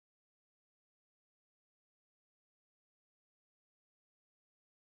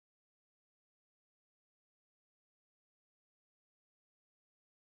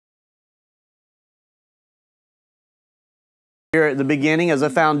Here at the beginning as a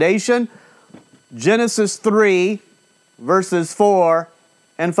foundation, Genesis 3, verses 4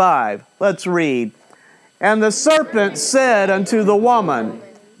 and 5. Let's read. And the serpent said unto the woman,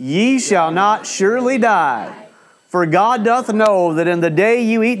 Ye shall not surely die, for God doth know that in the day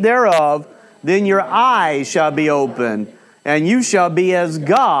you eat thereof, then your eyes shall be opened, and you shall be as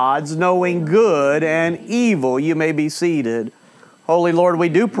gods, knowing good and evil. You may be seated. Holy Lord, we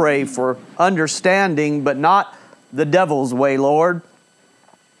do pray for understanding, but not the devil's way, Lord.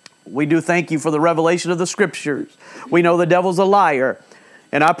 We do thank you for the revelation of the Scriptures. We know the devil's a liar.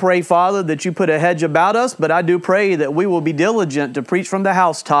 And I pray, Father, that you put a hedge about us, but I do pray that we will be diligent to preach from the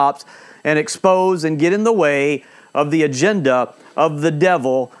housetops and expose and get in the way of the agenda of the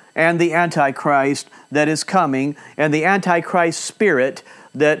devil and the Antichrist that is coming, and the Antichrist spirit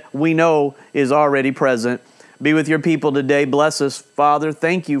that we know is already present. Be with your people today. Bless us, Father.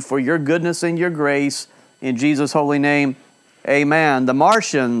 Thank you for your goodness and your grace. In Jesus' holy name, amen. The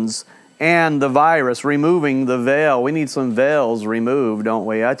Martians and the virus, removing the veil. We need some veils removed, don't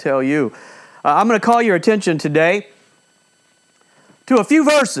we? I tell you. I'm going to call your attention today to a few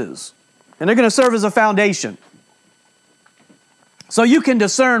verses, and they're going to serve as a foundation, so you can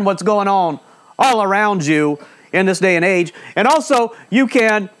discern what's going on all around you in this day and age, and also you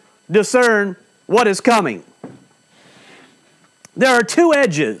can discern what is coming. There are two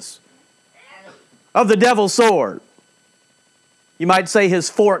edges of the devil's sword. You might say his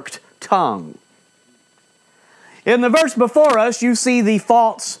forked tongue. In the verse before us, you see the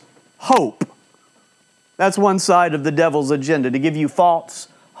false hope. That's one side of the devil's agenda, to give you false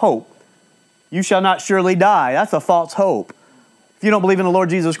hope. You shall not surely die. That's a false hope. If you don't believe in the Lord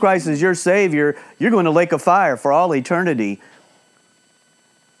Jesus Christ as your Savior, you're going to lake of fire for all eternity.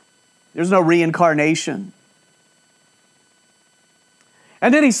 There's no reincarnation.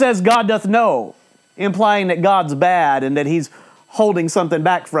 And then he says, God doth know, implying that God's bad and that He's holding something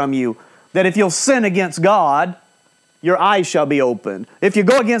back from you. That if you'll sin against God, your eyes shall be opened. If you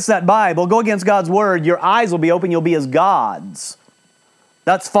go against that Bible, go against God's Word, your eyes will be open, you'll be as gods.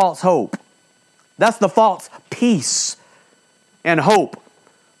 That's false hope. That's the false peace and hope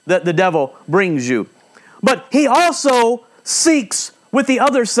that the devil brings you. But he also seeks with the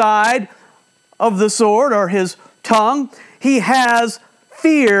other side of the sword, or his tongue, he has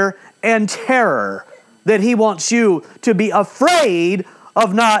fear and terror, that he wants you to be afraid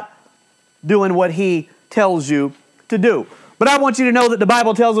of not doing what he tells you to do. But I want you to know that the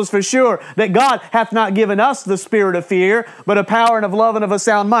Bible tells us for sure that God hath not given us the spirit of fear, but of power and of love and of a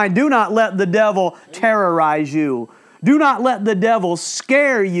sound mind. Do not let the devil terrorize you. Do not let the devil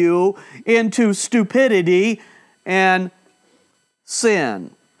scare you into stupidity and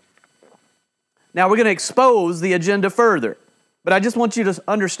sin. Now we're going to expose the agenda further. But I just want you to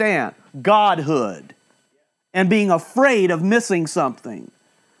understand Godhood and being afraid of missing something.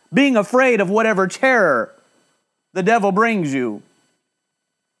 Being afraid of whatever terror the devil brings you.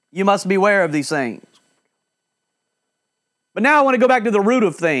 You must beware of these things. But now I want to go back to the root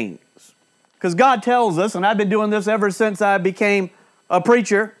of things. Because God tells us, and I've been doing this ever since I became a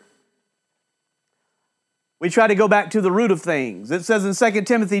preacher, we try to go back to the root of things. It says in 2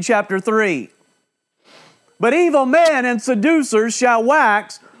 Timothy chapter 3, But evil men and seducers shall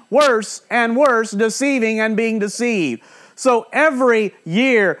wax worse and worse, deceiving and being deceived. So every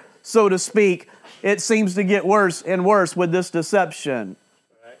year, so to speak, it seems to get worse and worse with this deception.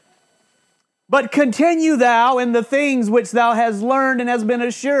 Right. But continue thou in the things which thou hast learned and hast been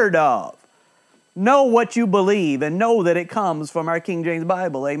assured of. Know what you believe and know that it comes from our King James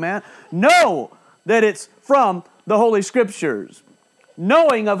Bible, amen? Know that it's from the Holy Scriptures.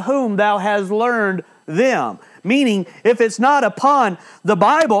 Knowing of whom thou hast learned them. Meaning, if it's not upon the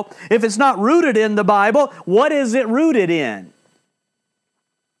Bible, if it's not rooted in the Bible, what is it rooted in?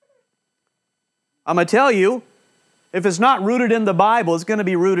 I'm going to tell you, if it's not rooted in the Bible, it's going to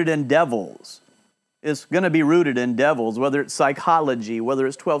be rooted in devils. It's going to be rooted in devils, whether it's psychology, whether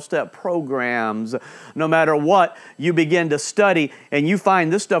it's 12-step programs, no matter what you begin to study, and you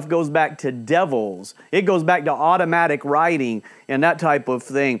find this stuff goes back to devils. It goes back to automatic writing and that type of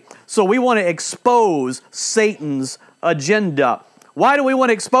thing. So we want to expose Satan's agenda. Why do we want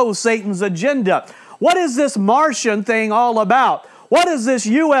to expose Satan's agenda? What is this Martian thing all about? What is this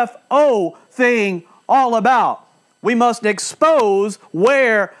UFO thing all about? We must expose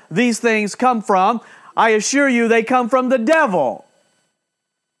where these things come from. I assure you they come from the devil.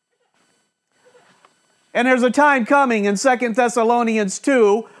 And there's a time coming in 2 Thessalonians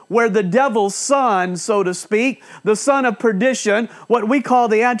 2 where the devil's son, so to speak, the son of perdition, what we call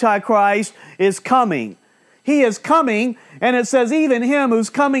the Antichrist, is coming. He is coming, and it says, even him whose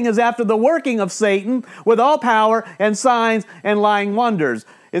coming is after the working of Satan with all power and signs and lying wonders.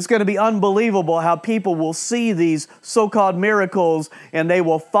 It's going to be unbelievable how people will see these so-called miracles and they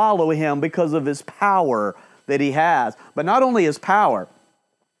will follow him because of his power that he has. But not only his power,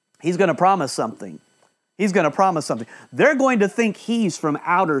 he's going to promise something. He's going to promise something. They're going to think he's from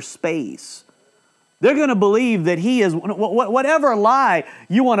outer space. They're going to believe that he is, whatever lie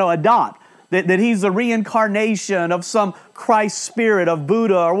you want to adopt, that he's the reincarnation of some Christ spirit of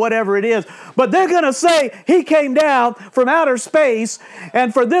Buddha or whatever it is. But they're going to say he came down from outer space,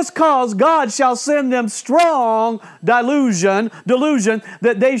 and for this cause God shall send them strong delusion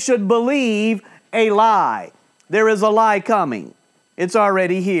that they should believe a lie. There is a lie coming. It's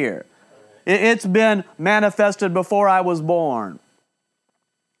already here. It's been manifested before I was born.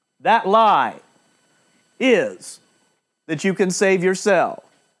 That lie is that you can save yourself,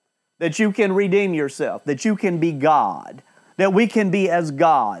 that you can redeem yourself, that you can be God, that we can be as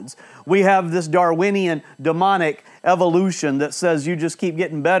gods. We have this Darwinian demonic evolution that says you just keep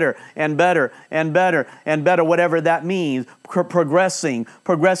getting better and better and better and better, whatever that means, progressing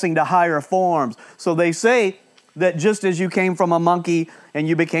to higher forms. So they say that just as you came from a monkey and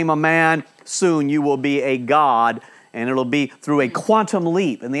you became a man, soon you will be a god, and it'll be through a quantum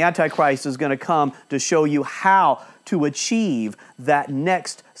leap. And the Antichrist is going to come to show you how to achieve that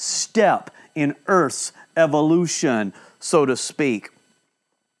next step in Earth's evolution, so to speak.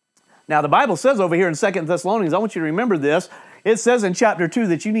 Now, the Bible says over here in 2 Thessalonians, I want you to remember this, it says in chapter 2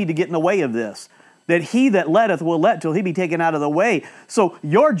 that you need to get in the way of this, that he that letteth will let till he be taken out of the way. So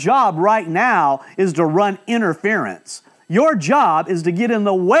your job right now is to run interference. Your job is to get in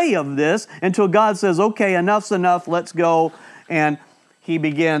the way of this until God says, okay, enough's enough, let's go. And he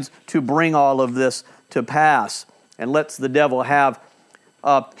begins to bring all of this to pass and lets the devil have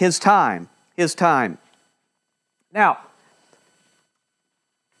his time. Now,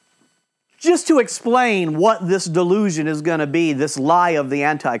 just to explain what this delusion is going to be, this lie of the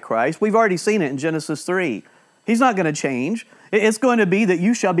Antichrist, we've already seen it in Genesis 3. He's not going to change. It's going to be that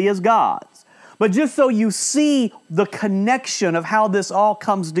you shall be as gods. But just so you see the connection of how this all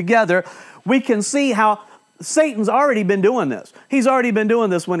comes together, we can see how Satan's already been doing this. He's already been doing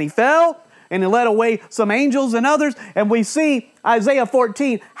this when he fell, and he led away some angels and others. And we see Isaiah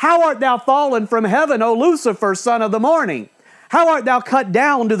 14, how art thou fallen from heaven, O Lucifer, son of the morning? How art thou cut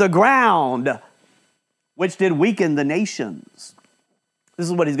down to the ground, which did weaken the nations? This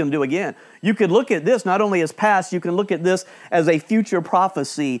is what he's going to do again. You could look at this not only as past, you can look at this as a future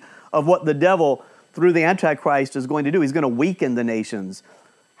prophecy of what the devil, through the Antichrist, is going to do. He's going to weaken the nations.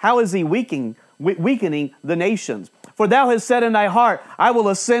 How is he weakening the nations? For thou hast said in thy heart, I will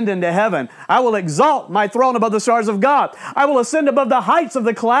ascend into heaven. I will exalt my throne above the stars of God. I will ascend above the heights of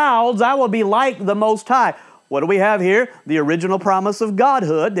the clouds. I will be like the Most High. What do we have here? The original promise of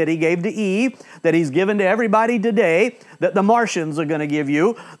Godhood that he gave to Eve, that he's given to everybody today, that the Martians are going to give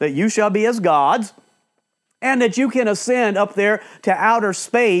you, that you shall be as gods, and that you can ascend up there to outer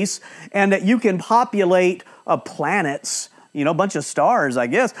space, and that you can populate planets, a bunch of stars, I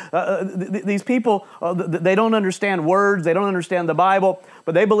guess. These people, they don't understand words, they don't understand the Bible,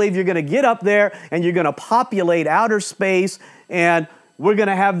 but they believe you're going to get up there and you're going to populate outer space, and we're going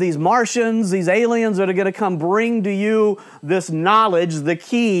to have these Martians, these aliens that are going to come bring to you this knowledge, the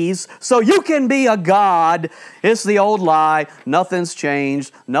keys, so you can be a god. It's the old lie. Nothing's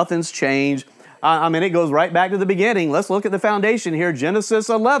changed. Nothing's changed. It goes right back to the beginning. Let's look at the foundation here, Genesis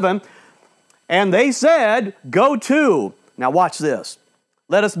 11. And they said, go to. Now watch this.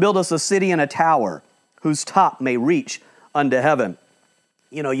 Let us build us a city and a tower whose top may reach unto heaven.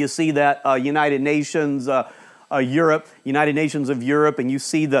 You see that United Nations Europe, United Nations of Europe, and you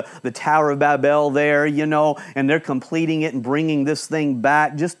see the Tower of Babel there, and they're completing it and bringing this thing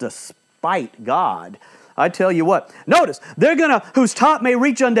back just to spite God. I tell you what, notice, they're going to, whose top may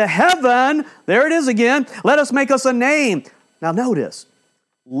reach unto heaven, there it is again, let us make us a name. Now notice,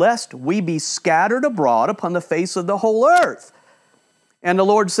 lest we be scattered abroad upon the face of the whole earth. And the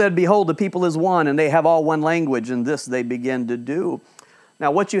Lord said, behold, the people is one, and they have all one language, and this they begin to do.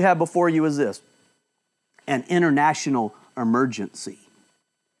 Now what you have before you is this, an international emergency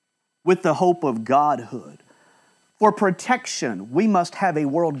with the hope of godhood. For protection, we must have a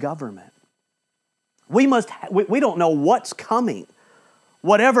world government. We don't know what's coming.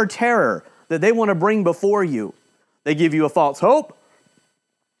 Whatever terror that they want to bring before you, they give you a false hope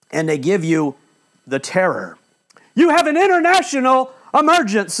and they give you the terror. You have an international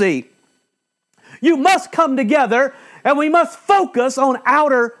emergency. You must come together and we must focus on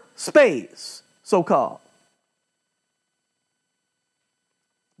outer space, so-called.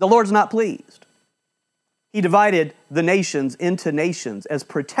 The Lord's not pleased. He divided the nations into nations as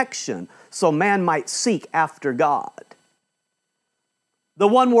protection so man might seek after God. The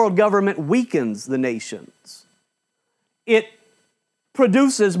one world government weakens the nations. It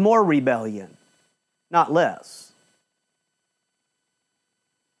produces more rebellion, not less.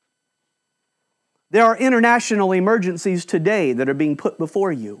 There are international emergencies today that are being put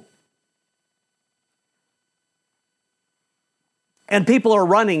before you. And people are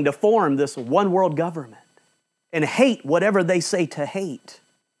running to form this one world government and hate whatever they say to hate.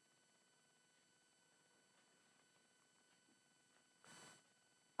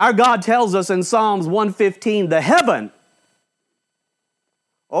 Our God tells us in Psalms 115, the heaven.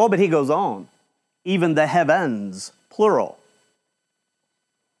 Oh, but he goes on. Even the heavens, plural.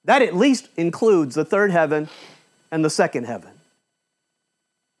 That at least includes the third heaven and the second heaven.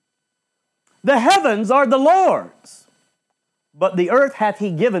 The heavens are the Lord's, but the earth hath he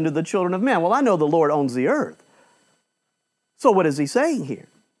given to the children of men. Well, I know the Lord owns the earth. So what is he saying here?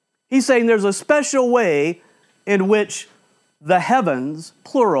 He's saying there's a special way in which the heavens,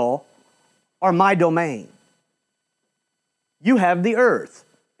 plural, are my domain. You have the earth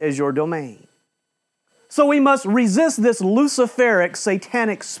as your domain. So we must resist this Luciferic,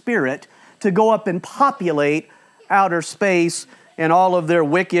 satanic spirit to go up and populate outer space and all of their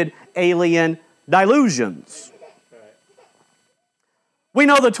wicked alien delusions. We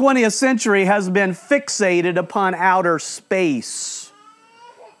know the 20th century has been fixated upon outer space.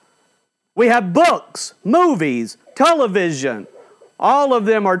 We have books, movies, television. All of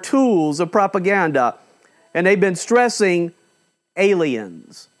them are tools of propaganda. And they've been stressing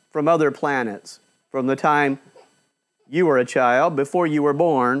aliens from other planets from the time you were a child, before you were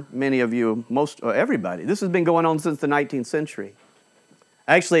born, many of you, everybody. This has been going on since the 19th century.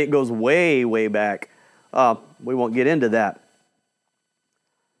 Actually, it goes way, way back. We won't get into that.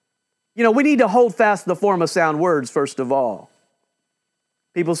 You know, we need to hold fast the form of sound words, first of all.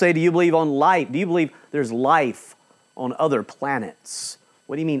 People say, do you believe on life? Do you believe there's life on other planets?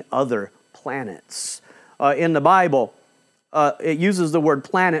 What do you mean, other planets? In the Bible, it uses the word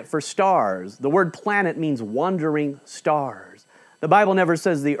planet for stars. The word planet means wandering stars. The Bible never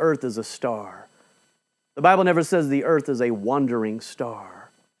says the earth is a star. The Bible never says the earth is a wandering star.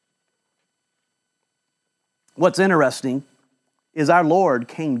 What's interesting is our Lord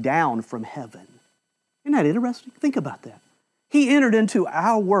came down from heaven. Isn't that interesting? Think about that. He entered into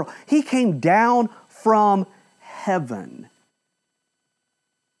our world. He came down from heaven.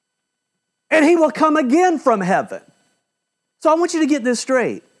 And he will come again from heaven. So I want you to get this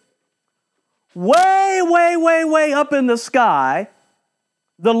straight. Way, way, way, way up in the sky,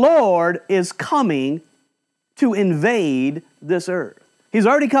 the Lord is coming to invade this earth. He's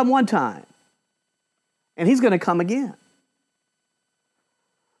already come one time, and he's going to come again.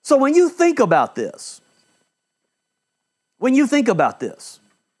 So when you think about this,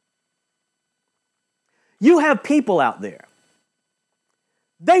 you have people out there.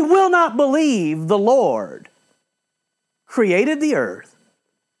 They will not believe the Lord created the earth,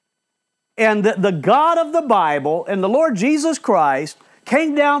 and that the God of the Bible and the Lord Jesus Christ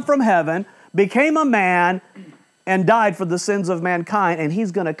came down from heaven, became a man, and died for the sins of mankind, and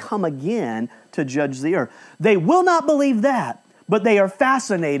he's going to come again to judge the earth. They will not believe that, but they are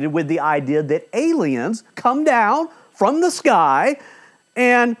fascinated with the idea that aliens come down from the sky,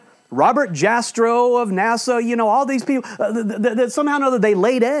 and Robert Jastrow of NASA, you know, all these people, that somehow or other they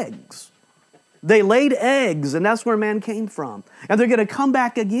laid eggs. They laid eggs, and that's where man came from. And they're going to come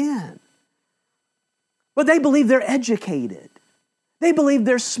back again. But they believe they're educated. They believe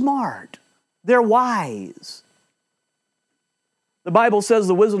they're smart. They're wise. The Bible says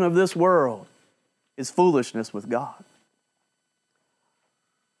the wisdom of this world is foolishness with God.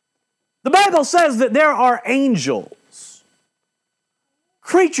 The Bible says that there are angels,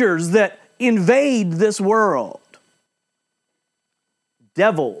 creatures that invade this world,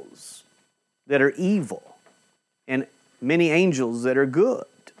 devils that are evil, and many angels that are good.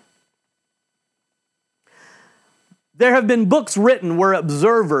 There have been books written where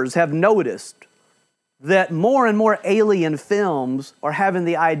observers have noticed that more and more alien films are having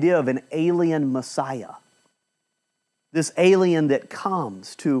the idea of an alien Messiah. This alien that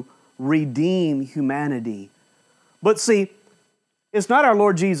comes to redeem humanity. But see, it's not our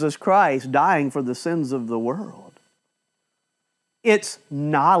Lord Jesus Christ dying for the sins of the world. It's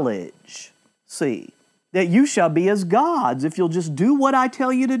knowledge, see, that you shall be as gods if you'll just do what I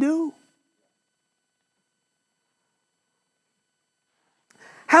tell you to do.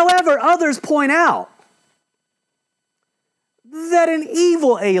 However, others point out that an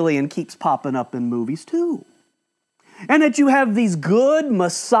evil alien keeps popping up in movies too. And that you have these good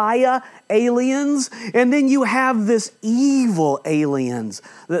Messiah aliens, and then you have this evil aliens,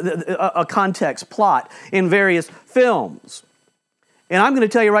 a context plot in various films. And I'm going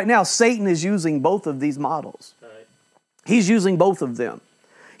to tell you right now, Satan is using both of these models. He's using both of them.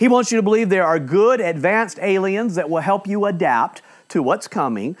 He wants you to believe there are good, advanced aliens that will help you adapt to what's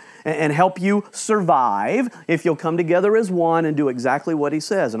coming and help you survive if you'll come together as one and do exactly what he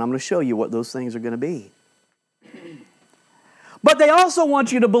says. And I'm going to show you what those things are going to be. But they also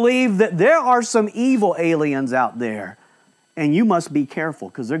want you to believe that there are some evil aliens out there, and you must be careful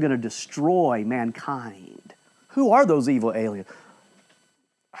because they're going to destroy mankind. Who are those evil aliens?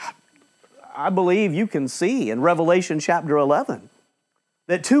 I believe you can see in Revelation chapter 11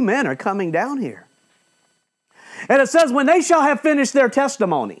 that two men are coming down here. And it says, when they shall have finished their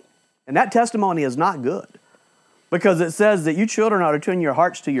testimony, and that testimony is not good, because it says that you children ought to turn your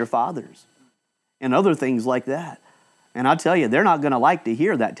hearts to your fathers and other things like that. And I tell you, they're not going to like to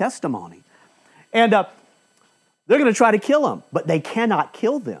hear that testimony. And they're going to try to kill them, but they cannot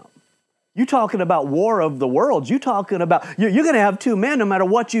kill them. You're talking about war of the worlds. You're talking about, you're going to have two men, no matter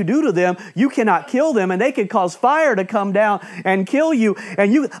what you do to them, you cannot kill them, and they can cause fire to come down and kill you.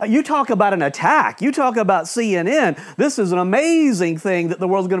 And you talk about an attack. You talk about CNN. This is an amazing thing that the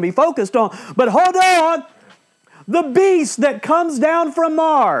world's going to be focused on. But hold on. The beast that comes down from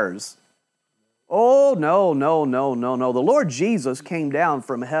Mars. Oh, no. The Lord Jesus came down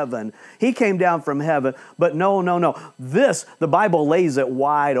from heaven. He came down from heaven. But no. This, the Bible lays it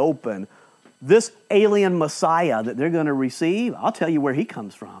wide open. This alien Messiah that they're going to receive, I'll tell you where he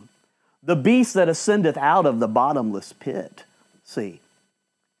comes from. The beast that ascendeth out of the bottomless pit, see,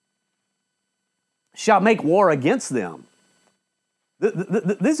 shall make war against them.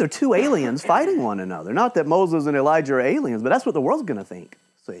 These are two aliens fighting one another. Not that Moses and Elijah are aliens, but that's what the world's going to think,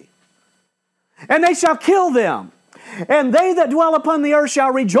 see. And they shall kill them. And they that dwell upon the earth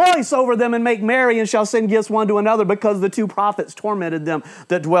shall rejoice over them and make merry and shall send gifts one to another because the two prophets tormented them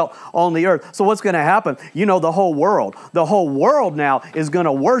that dwelt on the earth. So what's going to happen? You know, the whole world now is going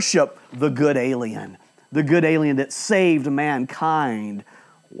to worship the good alien that saved mankind.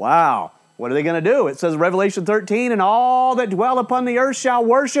 Wow. What are they going to do? It says Revelation 13, and all that dwell upon the earth shall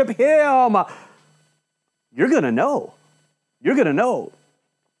worship him. You're going to know. You're going to know.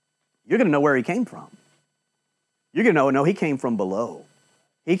 You're going to know where he came from. You're going to know, he came from below.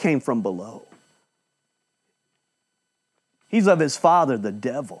 He came from below. He's of his father, the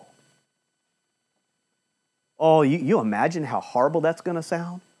devil. Oh, you imagine how horrible that's going to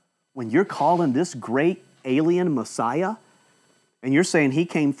sound? When you're calling this great alien Messiah, and you're saying he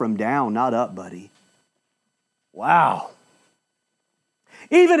came from down, not up, buddy. Wow.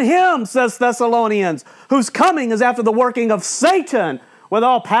 Even him, says Thessalonians, whose coming is after the working of Satan, with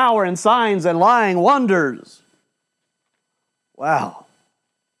all power and signs and lying wonders. Wow.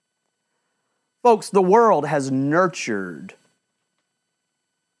 Folks, the world has nurtured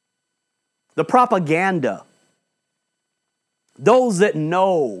the propaganda, those that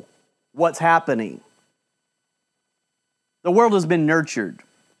know what's happening. The world has been nurtured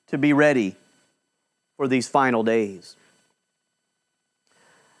to be ready for these final days.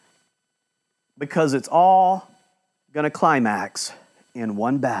 Because it's all going to climax in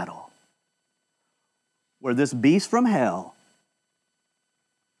one battle where this beast from hell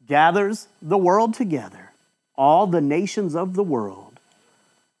gathers the world together, all the nations of the world,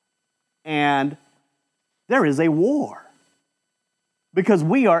 and there is a war. Because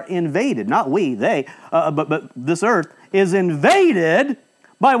we are invaded, not we, they, but this earth is invaded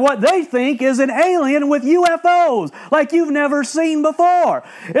by what they think is an alien with UFOs, like you've never seen before.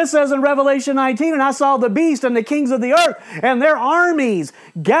 It says in Revelation 19, and I saw the beast and the kings of the earth and their armies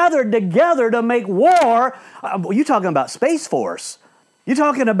gathered together to make war. You're talking about Space Force. You're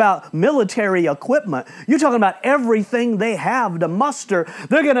talking about military equipment. You're talking about everything they have to muster.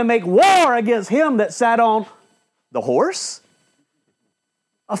 They're going to make war against him that sat on the horse,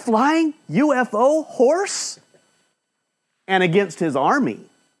 a flying UFO horse, and against his army.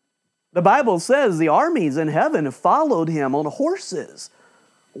 The Bible says the armies in heaven followed him on horses.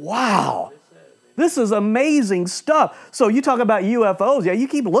 Wow. This is amazing stuff. So you talk about UFOs. Yeah, you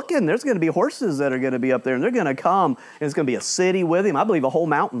keep looking. There's going to be horses that are going to be up there, and they're going to come, and it's going to be a city with him. I believe a whole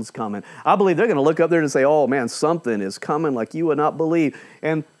mountain's coming. I believe they're going to look up there and say, oh, man, something is coming like you would not believe.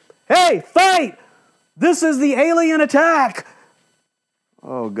 And, hey, fight! This is the alien attack.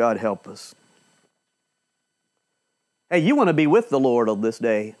 Oh, God help us. Hey, you want to be with the Lord on this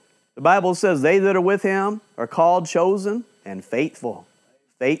day. The Bible says they that are with him are called, chosen, and faithful.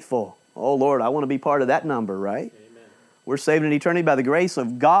 Faithful. Oh, Lord, I want to be part of that number, right? Amen. We're saved in eternity by the grace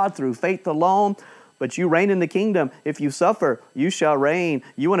of God through faith alone. But you reign in the kingdom. If you suffer, you shall reign.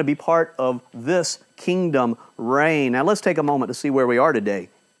 You want to be part of this kingdom reign. Now let's take a moment to see where we are today.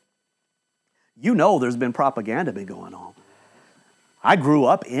 You know there's been propaganda been going on. I grew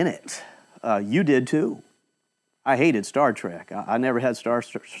up in it. You did too. I hated Star Trek. I never had Star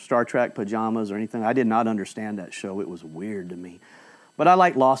Trek pajamas or anything. I did not understand that show. It was weird to me. But I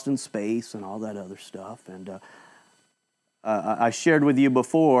like Lost in Space and all that other stuff. And I shared with you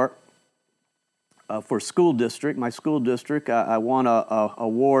before, for school district, my school district, I won a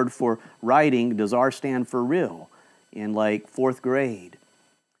award for writing, Does R Stand for Real, in like 4th grade.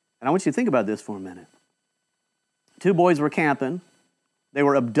 And I want you to think about this for a minute. 2 boys were camping. They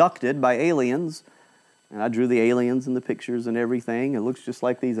were abducted by aliens. And I drew the aliens in the pictures and everything. It looks just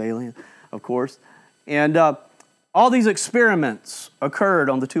like these aliens, of course. And all these experiments occurred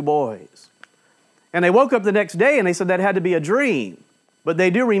on the 2 boys. And they woke up the next day and they said that had to be a dream. But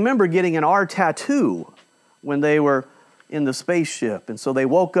they do remember getting an R tattoo when they were in the spaceship. And so they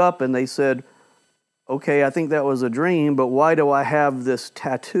woke up and they said, okay, I think that was a dream, but why do I have this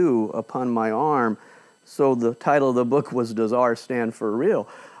tattoo upon my arm? So the title of the book was, Does R Stand for Real?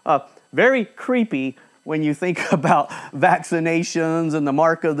 Very creepy when you think about vaccinations and the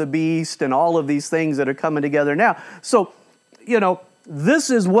mark of the beast and all of these things that are coming together now. So, you know, this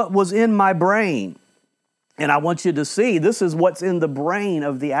is what was in my brain. And I want you to see, this is what's in the brain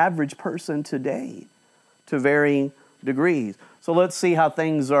of the average person today to varying degrees. So let's see how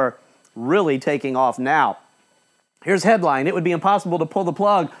things are really taking off now. Here's headline: it would be impossible to pull the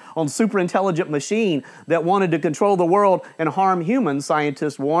plug on superintelligent machine that wanted to control the world and harm humans,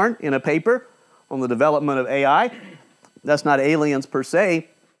 scientists warn in a paper on the development of AI. That's not aliens per se,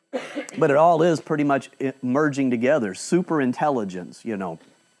 but it all is pretty much merging together. Superintelligence, you know.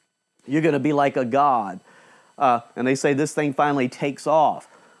 You're going to be like a god. And they say this thing finally takes off.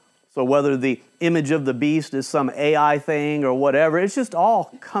 So whether the image of the beast is some AI thing or whatever, it's just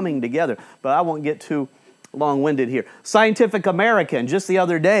all coming together. But I won't get too long-winded here. Scientific American, just the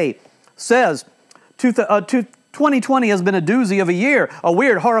other day, says 2020 has been a doozy of a year, a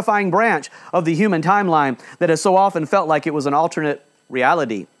weird, horrifying branch of the human timeline that has so often felt like it was an alternate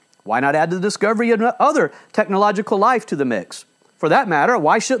reality. Why not add the discovery of other technological life to the mix? For that matter,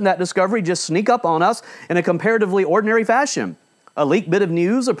 why shouldn't that discovery just sneak up on us in a comparatively ordinary fashion? A leaked bit of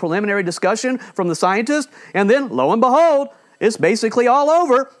news, a preliminary discussion from the scientist, and then, lo and behold, it's basically all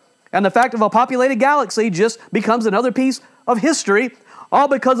over. And the fact of a populated galaxy just becomes another piece of history, all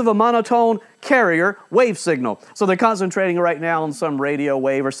because of a monotone carrier wave signal. So they're concentrating right now on some radio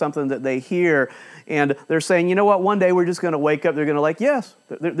wave or something that they hear, and they're saying, you know what, one day we're just going to wake up, they're going to like, yes,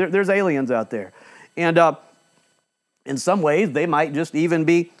 there's aliens out there. And in some ways, they might just even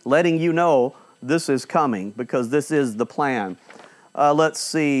be letting you know this is coming because this is the plan. Let's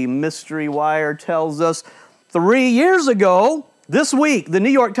see, Mystery Wire tells us 3 years ago, this week, the New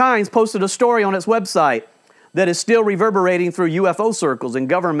York Times posted a story on its website that is still reverberating through UFO circles and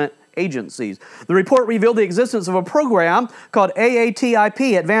government agencies. The report revealed the existence of a program called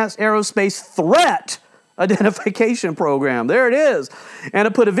AATIP, Advanced Aerospace Threat Identification Program. There it is. And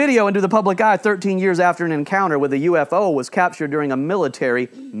it put a video into the public eye 13 years after an encounter with a UFO was captured during a military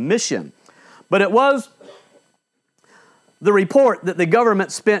mission. But it was the report that the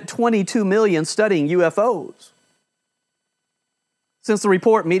government spent $22 million studying UFOs. Since the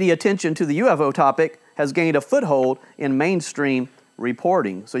report, media attention to the UFO topic has gained a foothold in mainstream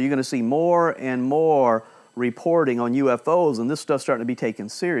reporting. So you're going to see more and more reporting on UFOs, and this stuff's starting to be taken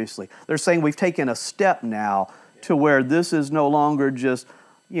seriously. They're saying we've taken a step now to where this is no longer just,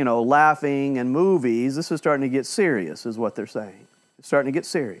 you know, laughing and movies. This is starting to get serious, is what they're saying. It's starting to get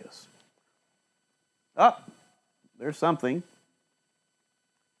serious. Oh, there's something.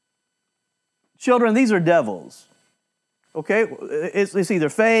 Children, these are devils. Okay? It's either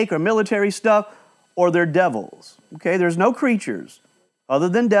fake or military stuff, or they're devils. Okay? There's no creatures other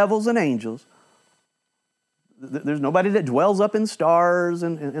than devils and angels. There's nobody that dwells up in stars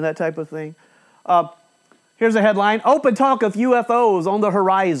and that type of thing. Here's a headline: open talk of UFOs on the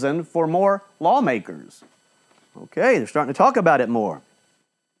horizon for more lawmakers. Okay, they're starting to talk about it more.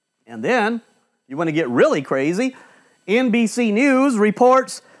 And then, you want to get really crazy, NBC News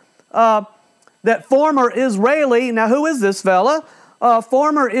reports that former Israeli, now who is this fella?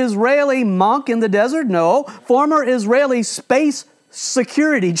 Former Israeli monk in the desert? No. Former Israeli space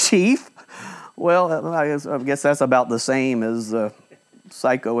security chief. Well, I guess that's about the same as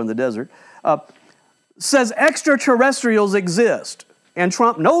psycho in the desert. Says extraterrestrials exist, and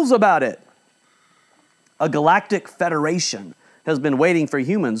Trump knows about it. A galactic federation has been waiting for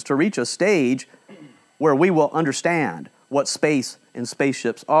humans to reach a stage where we will understand what space and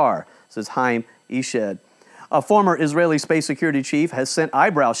spaceships are, says Chaim Eshed. A former Israeli space security chief has sent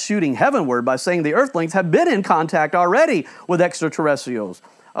eyebrows shooting heavenward by saying the Earthlings have been in contact already with extraterrestrials.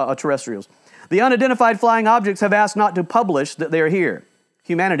 The unidentified flying objects have asked not to publish that they are here.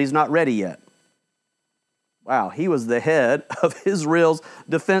 Humanity's not ready yet. Wow, he was the head of Israel's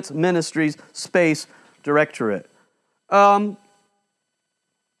Defense Ministry's Space Directorate.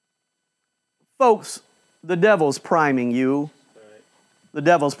 Folks, the devil's priming you. The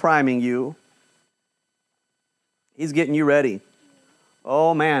devil's priming you. He's getting you ready.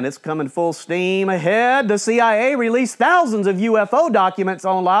 Oh man, it's coming full steam ahead. The CIA released thousands of UFO documents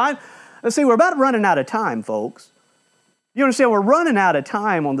online. Let's see, we're about running out of time, folks. You understand, we're running out of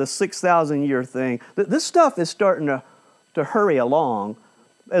time on this 6,000-year thing. This stuff is starting to hurry along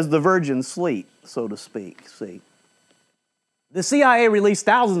as the virgins sleep, so to speak. See, the CIA released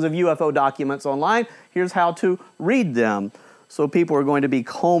thousands of UFO documents online. Here's how to read them. So people are going to be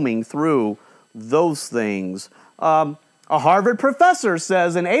combing through those things. A Harvard professor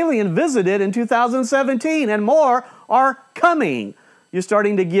says an alien visited in 2017 and more are coming. You're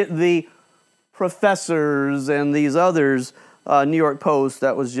starting to get the professors and these others. New York Post,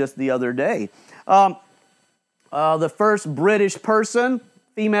 that was just the other day. The first British person,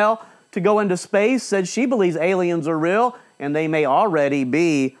 female, to go into space said she believes aliens are real and they may already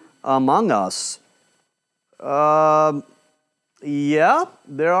be among us. Yeah,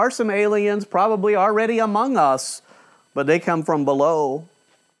 there are some aliens probably already among us, but they come from below.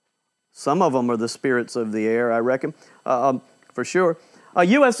 Some of them are the spirits of the air, I reckon, for sure.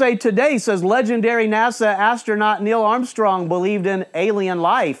 USA Today says legendary NASA astronaut Neil Armstrong believed in alien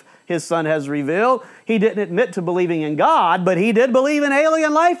life, his son has revealed. He didn't admit to believing in God, but he did believe in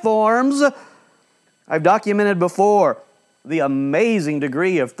alien life forms. I've documented before the amazing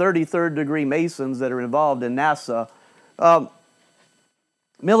degree of 33rd degree Masons that are involved in NASA.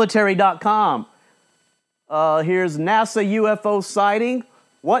 Military.com. Here's NASA UFO sighting.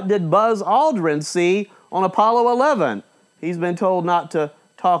 What did Buzz Aldrin see on Apollo 11? He's been told not to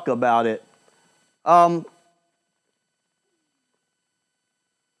talk about it.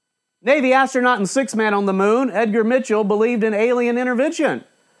 Navy astronaut and sixth man on the moon, Edgar Mitchell, believed in alien intervention.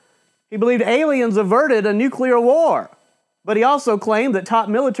 He believed aliens averted a nuclear war. But he also claimed that top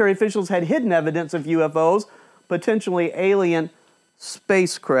military officials had hidden evidence of UFOs, potentially alien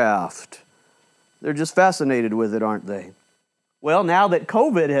spacecraft. They're just fascinated with it, aren't they? Well, now that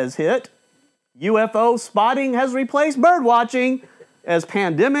COVID has hit, UFO spotting has replaced bird watching as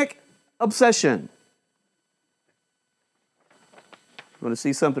pandemic obsession. You want to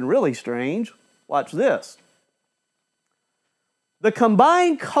see something really strange? Watch this. The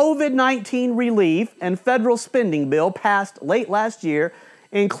combined COVID-19 relief and federal spending bill passed late last year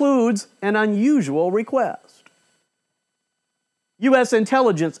includes an unusual request. U.S.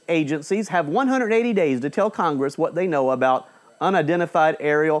 intelligence agencies have 180 days to tell Congress what they know about unidentified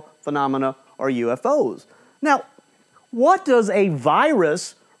aerial phenomena or UFOs. Now, what does a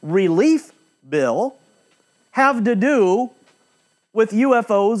virus relief bill have to do with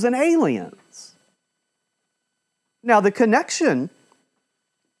UFOs and aliens? Now, the connection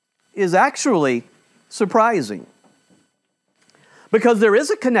is actually surprising because there is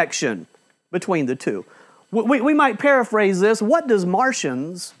a connection between the two. We might paraphrase this: what does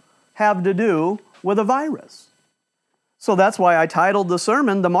Martians have to do with a virus? So that's why I titled the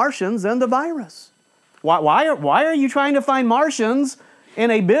sermon, The Martians and the Virus. Why are you trying to find Martians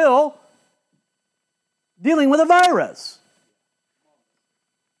in a bill dealing with a virus?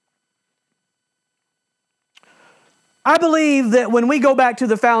 I believe that when we go back to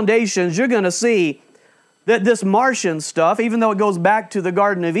the foundations, you're going to see that this Martian stuff, even though it goes back to the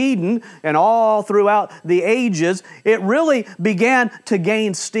Garden of Eden and all throughout the ages, it really began to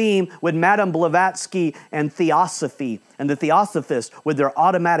gain steam with Madame Blavatsky and Theosophy and the Theosophists with their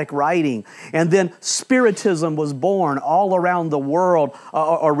automatic writing. And then Spiritism was born all around the world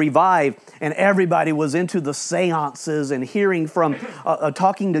or revived, and everybody was into the seances and hearing from,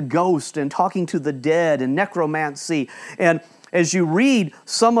 talking to ghosts and talking to the dead and necromancy. And as you read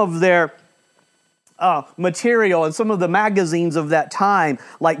some of their material and some of the magazines of that time,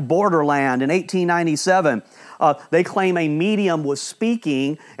 like Borderland in 1897, they claim a medium was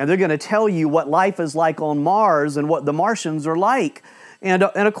speaking, and they're going to tell you what life is like on Mars and what the Martians are like. And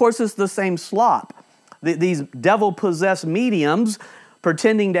of course, it's the same slop. These devil-possessed mediums,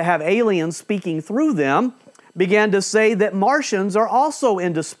 pretending to have aliens speaking through them, began to say that Martians are also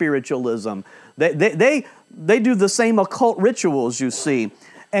into spiritualism. They do the same occult rituals, you see.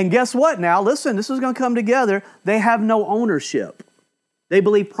 And guess what now? Listen, this is going to come together. They have no ownership. They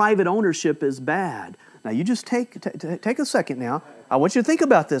believe private ownership is bad. Now, you just take a second now. I want you to think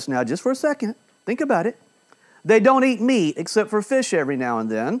about this now just for a second. Think about it. They don't eat meat except for fish every now and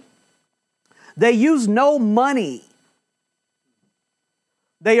then. They use no money.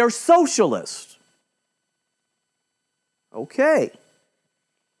 They are socialists. Okay.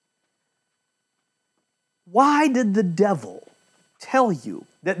 Why did the devil tell you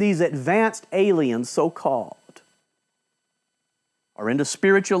that these advanced aliens, so-called, are into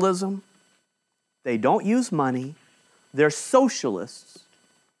spiritualism? They don't use money. They're socialists.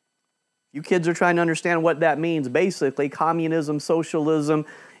 You kids are trying to understand what that means. Basically, communism, socialism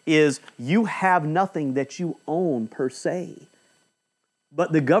is you have nothing that you own per se,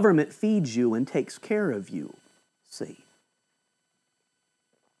 but the government feeds you and takes care of you. See?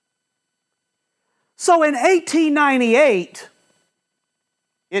 So in 1898,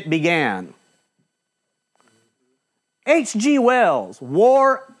 it began. H.G. Wells,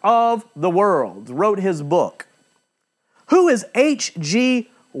 War of the Worlds, wrote his book. Who is H.G.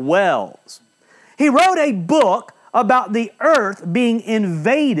 Wells? He wrote a book about the earth being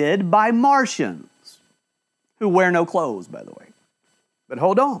invaded by Martians, who wear no clothes, by the way. But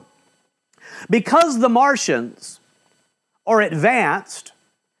hold on. Because the Martians are advanced,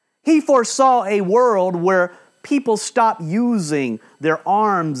 he foresaw a world where people stop using their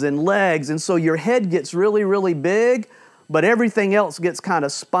arms and legs, and so your head gets really, really big, but everything else gets kind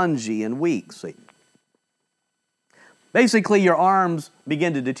of spongy and weak, see? Basically, your arms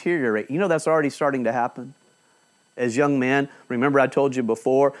begin to deteriorate. You know that's already starting to happen. As young men, remember I told you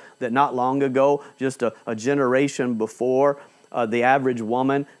before that not long ago, just a generation before, the average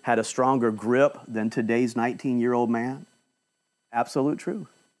woman had a stronger grip than today's 19-year-old man? Absolute truth.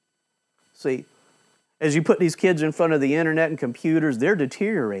 See, as you put these kids in front of the internet and computers, they're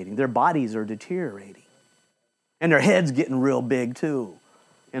deteriorating. Their bodies are deteriorating. And their heads getting real big too,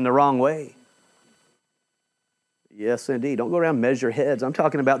 in the wrong way. Yes, indeed. Don't go around and measure heads. I'm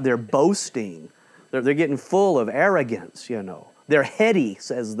talking about their boasting. They're getting full of arrogance, you know. They're heady,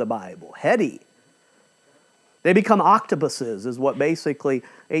 says the Bible. Heady. They become octopuses, is what basically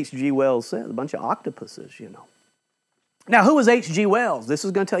H.G. Wells says. A bunch of octopuses, you know. Now, who was H.G. Wells? This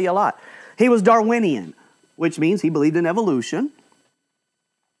is going to tell you a lot. He was Darwinian, which means he believed in evolution.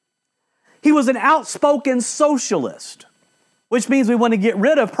 He was an outspoken socialist, which means we want to get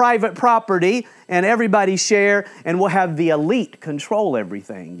rid of private property and everybody share, and we'll have the elite control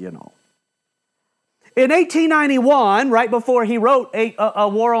everything, you know. In 1891, right before he wrote a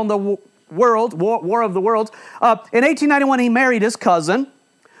War on the World, War of the Worlds, in 1891 he married his cousin.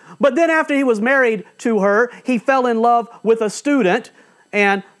 But then after he was married to her, he fell in love with a student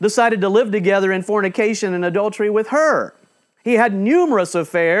and decided to live together in fornication and adultery with her. He had numerous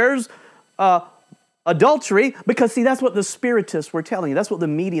affairs, adultery, because see, that's what the spiritists were telling you. That's what the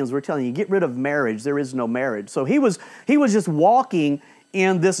mediums were telling you. Get rid of marriage. There is no marriage. So he was just walking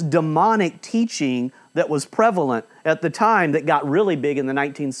in this demonic teaching that was prevalent at the time that got really big in the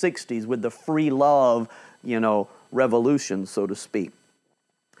 1960s with the free love, you know, revolution, so to speak.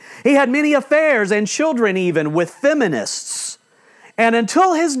 He had many affairs and children even with feminists. And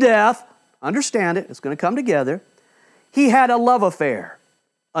until his death, understand it, it's going to come together, he had a love affair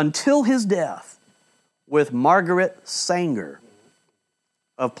until his death with Margaret Sanger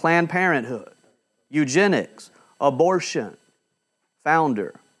of Planned Parenthood, eugenics, abortion,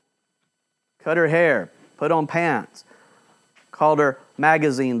 founder. Cut her hair, put on pants, called her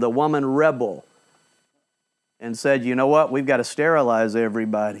magazine The Woman Rebel, and said, you know what, we've got to sterilize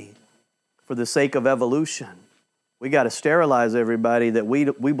everybody for the sake of evolution. We got to sterilize everybody that we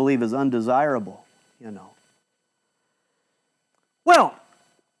believe is undesirable, you know. Well,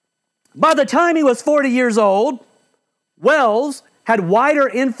 by the time he was 40 years old, Wells had wider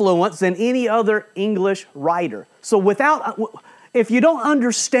influence than any other English writer. So if you don't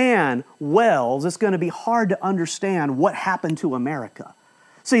understand Wells, it's going to be hard to understand what happened to America.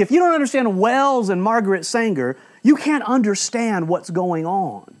 See, if you don't understand Wells and Margaret Sanger, you can't understand what's going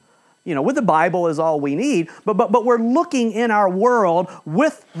on. You know, with the Bible is all we need, but we're looking in our world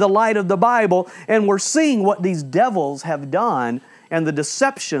with the light of the Bible, and we're seeing what these devils have done and the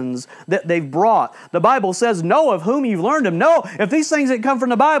deceptions that they've brought. The Bible says, know of whom you've learned them. Know if these things that come from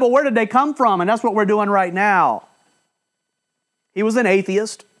the Bible, where did they come from? And that's what we're doing right now. He was an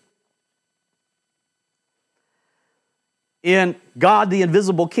atheist. In God, the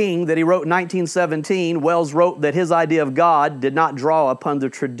Invisible King, that he wrote in 1917, Wells wrote that his idea of God did not draw upon the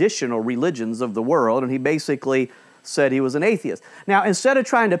traditional religions of the world, and he basically said he was an atheist. Now, instead of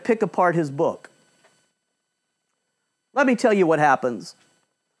trying to pick apart his book, let me tell you what happens,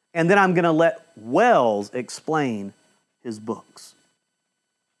 and then I'm going to let Wells explain his books.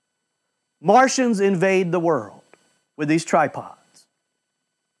 Martians invade the world with these tripods.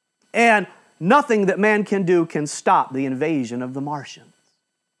 And nothing that man can do can stop the invasion of the Martians.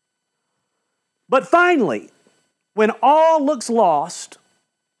 But finally, when all looks lost,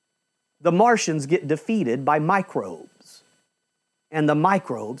 the Martians get defeated by microbes. And the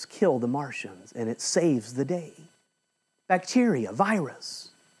microbes kill the Martians, and it saves the day. Bacteria, virus.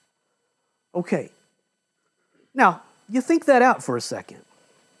 Okay. Now, you think that out for a second.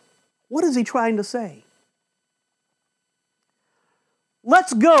 What is he trying to say?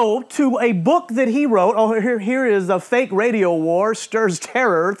 Let's go to a book that he wrote. Oh, here is A Fake Radio War Stirs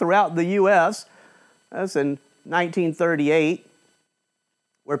Terror Throughout the U.S. That's in 1938,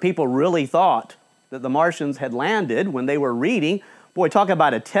 where people really thought that the Martians had landed when they were reading. Boy, talk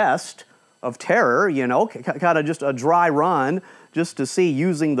about a test of terror, you know, kind of just a dry run just to see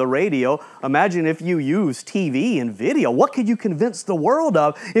using the radio. Imagine if you use TV and video. What could you convince the world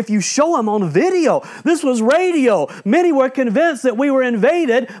of if you show them on video? This was radio. Many were convinced that we were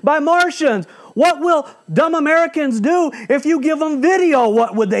invaded by Martians. What will dumb Americans do if you give them video?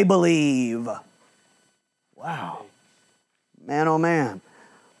 What would they believe? Wow. Man, oh man.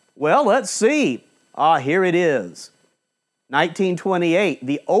 Well, let's see. Here it is. 1928,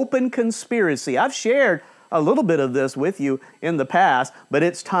 The Open Conspiracy. I've shared a little bit of this with you in the past, but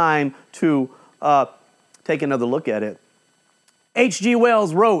it's time to take another look at it. H.G.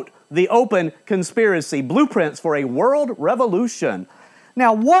 Wells wrote The Open Conspiracy, Blueprints for a World Revolution.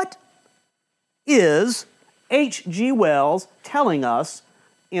 Now, what is H.G. Wells telling us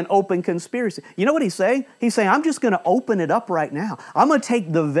in Open Conspiracy? You know what he's saying? He's saying, I'm just going to open it up right now. I'm going to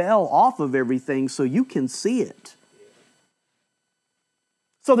take the veil off of everything so you can see it.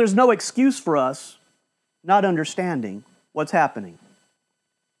 So there's no excuse for us not understanding what's happening.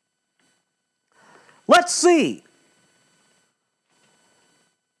 Let's see.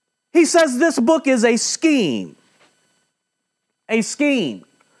 He says this book is a scheme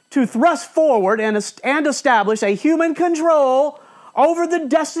to thrust forward and establish a human control over the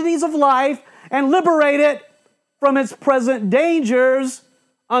destinies of life and liberate it from its present dangers,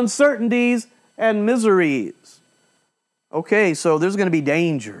 uncertainties, and miseries. Okay, so there's going to be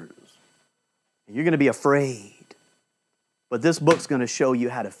dangers. You're going to be afraid. But this book's going to show you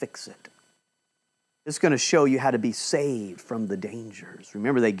how to fix it. It's going to show you how to be saved from the dangers.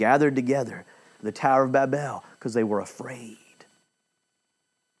 Remember, they gathered together in the Tower of Babel because they were afraid.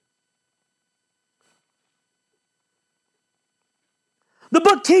 The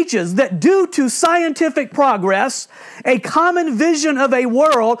book teaches that due to scientific progress, a common vision of a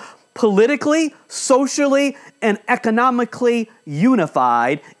world politically, socially, and economically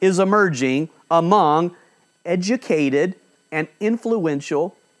unified is emerging among educated and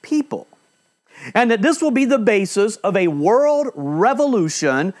influential people. And that this will be the basis of a world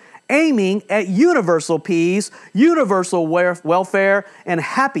revolution aiming at universal peace, universal welfare, and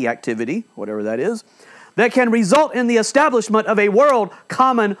happy activity, whatever that is, that can result in the establishment of a world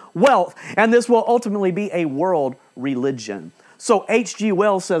commonwealth. And this will ultimately be a world religion. So H.G.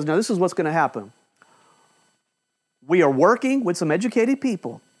 Wells says, now this is what's going to happen. We are working with some educated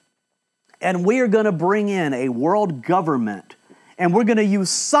people, and we are going to bring in a world government, and we're going to use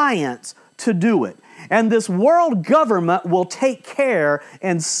science to do it. And this world government will take care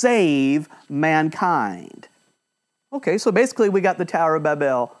and save mankind. Okay, so basically we got the Tower of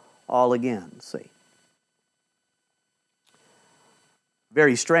Babel all again, see.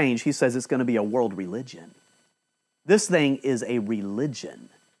 Very strange, he says it's going to be a world religion. This thing is a religion,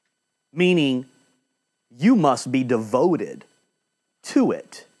 meaning you must be devoted to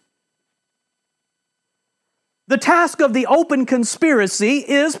it. The task of the open conspiracy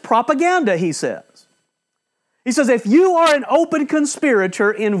is propaganda, he says. He says, if you are an open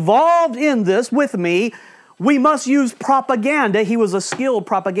conspirator involved in this with me, we must use propaganda. He was a skilled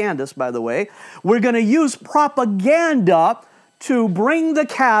propagandist, by the way. We're going to use propaganda to bring the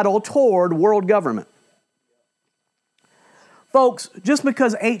cattle toward world government. Folks, just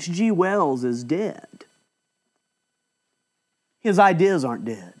because H.G. Wells is dead, his ideas aren't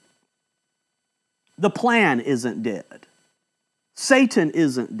dead. The plan isn't dead. Satan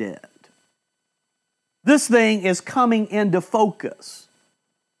isn't dead. This thing is coming into focus,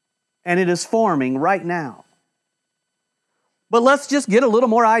 and it is forming right now. But let's just get a little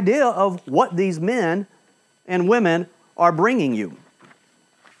more idea of what these men and women are bringing you.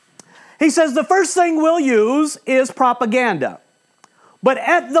 He says the first thing we'll use is propaganda. But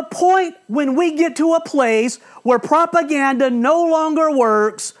at the point when we get to a place where propaganda no longer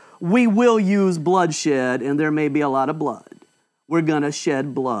works, we will use bloodshed, and there may be a lot of blood. We're going to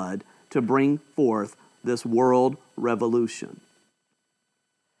shed blood to bring forth this world revolution.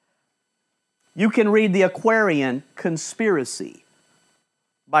 You can read The Aquarian Conspiracy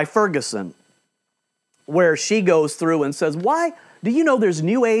by Ferguson where she goes through and says, why? Do you know there's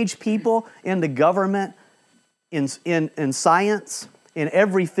New Age people in the government, in science, in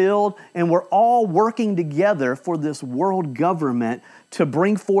every field, and we're all working together for this world government to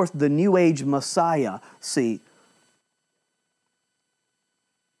bring forth the New Age Messiah. See,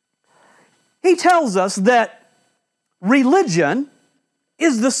 he tells us that religion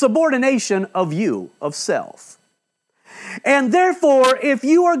is the subordination of you, of self. And therefore, if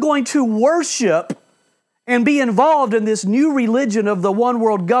you are going to worship and be involved in this new religion of the one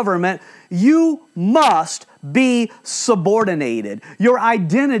world government, you must be subordinated. Your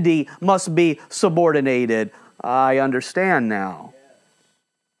identity must be subordinated. I understand now.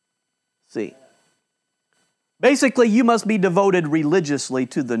 See, basically, you must be devoted religiously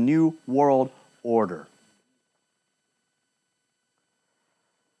to the new world order.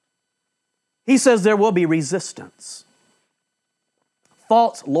 He says there will be resistance,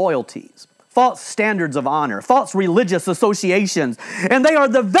 false loyalties, false standards of honor, false religious associations, and they are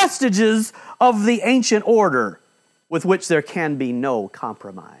the vestiges of the ancient order with which there can be no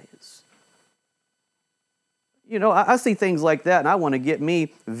compromise. You know, I see things like that, and I want to get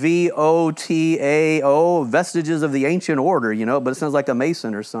me VOTAO, vestiges of the ancient order, you know, but it sounds like a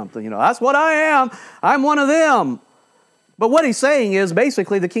Mason or something. You know, that's what I am. I'm one of them. But what he's saying is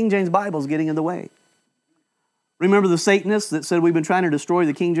basically the King James Bible is getting in the way. Remember the Satanists that said we've been trying to destroy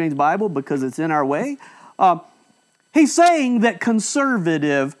the King James Bible because it's in our way? He's saying that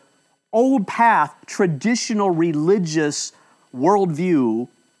conservative, old path, traditional religious worldview,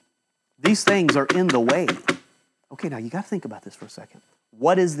 these things are in the way. Okay, now you got to think about this for a second.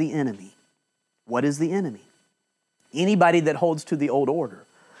 What is the enemy? What is the enemy? Anybody that holds to the old order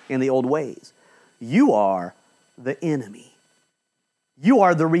and the old ways. You are the enemy. You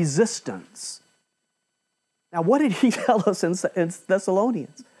are the resistance. Now, what did he tell us in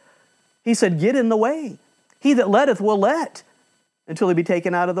Thessalonians? He said, get in the way. He that letteth will let until he be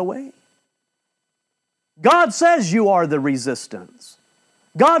taken out of the way. God says you are the resistance.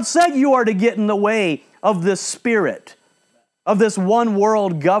 God said you are to get in the way of this spirit, of this one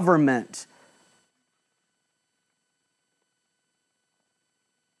world government.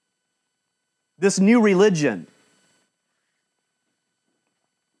 This new religion.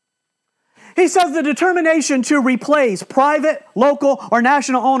 He says the determination to replace private, local, or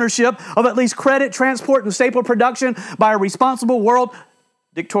national ownership of at least credit, transport, and staple production by a responsible world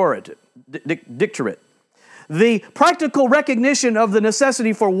dictatorate. The practical recognition of the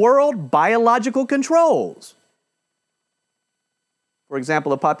necessity for world biological controls. For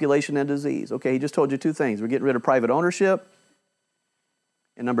example, of population and disease. Okay, he just told you two things. We're getting rid of private ownership.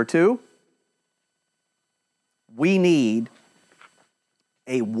 And number two, we need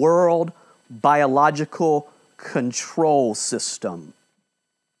a world biological control system.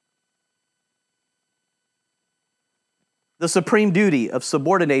 The supreme duty of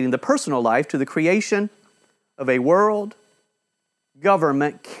subordinating the personal life to the creation of a world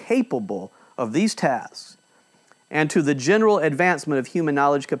government capable of these tasks and to the general advancement of human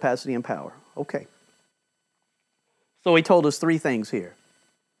knowledge, capacity, and power. Okay. So he told us three things here.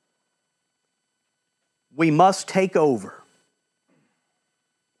 We must take over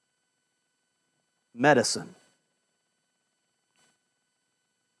medicine,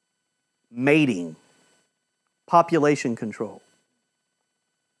 mating, population control.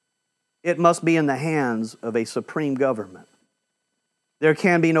 It must be in the hands of a supreme government. There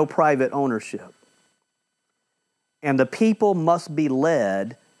can be no private ownership. And the people must be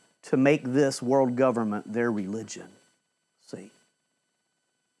led to make this world government their religion. See?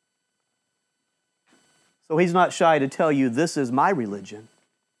 So he's not shy to tell you, this is my religion.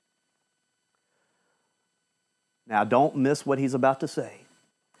 Now, don't miss what he's about to say.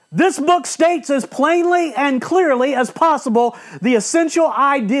 This book states as plainly and clearly as possible the essential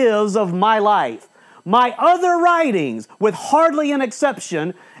ideas of my life. My other writings, with hardly an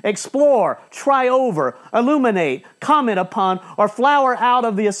exception, explore, try over, illuminate, comment upon, or flower out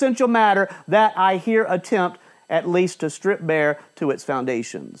of the essential matter that I here attempt at least to strip bare to its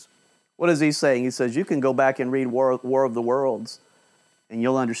foundations. What is he saying? He says, you can go back and read War of the Worlds, and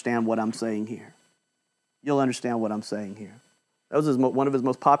you'll understand what I'm saying here. You'll understand what I'm saying here. That was one of his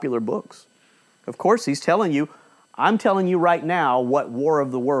most popular books. Of course, he's telling you, I'm telling you right now what War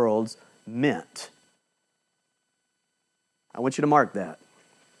of the Worlds meant. I want you to mark that.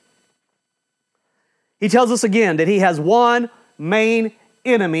 He tells us again that he has one main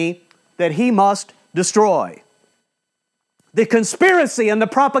enemy that he must destroy. The conspiracy and the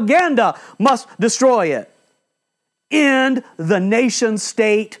propaganda must destroy it. End the nation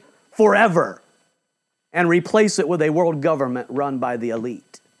state forever and replace it with a world government run by the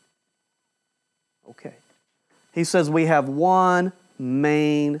elite. Okay. He says we have one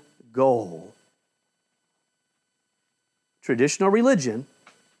main goal. Traditional religion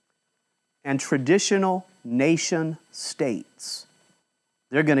and traditional nation states.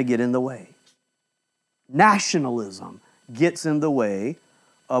 They're going to get in the way. Nationalism gets in the way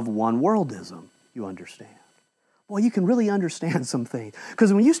of one worldism, you understand. Well, you can really understand some things.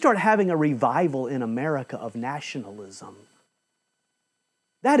 Because when you start having a revival in America of nationalism,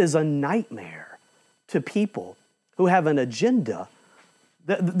 that is a nightmare to people who have an agenda.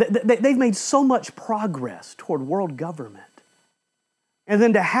 They've made so much progress toward world government. And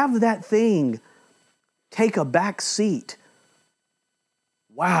then to have that thing take a back seat,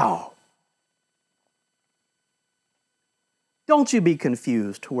 wow. Don't you be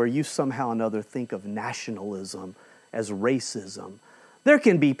confused to where you somehow or another think of nationalism as racism. There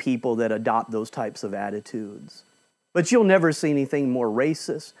can be people that adopt those types of attitudes, but you'll never see anything more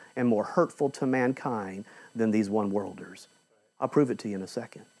racist and more hurtful to mankind than these one-worlders. I'll prove it to you in a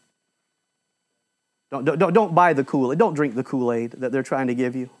second. Don't buy the Kool-Aid. Don't drink the Kool-Aid that they're trying to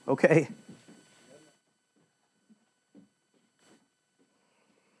give you, okay?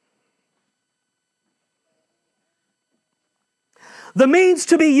 The means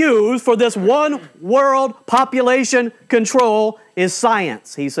to be used for this one world population control is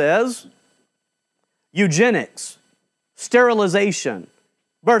science, he says. Eugenics, sterilization,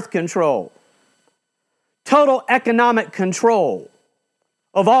 birth control, total economic control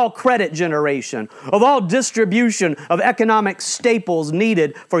of all credit generation, of all distribution of economic staples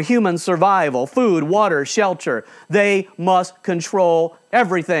needed for human survival, food, water, shelter. They must control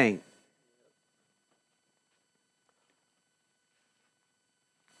everything.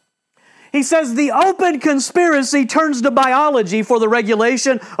 He says the open conspiracy turns to biology for the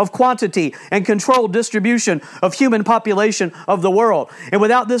regulation of quantity and controlled distribution of human population of the world. And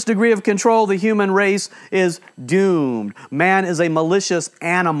without this degree of control, the human race is doomed. Man is a malicious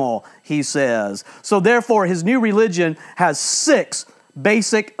animal, he says. So therefore, his new religion has 6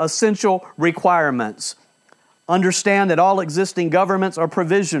 basic essential requirements. Understand that all existing governments are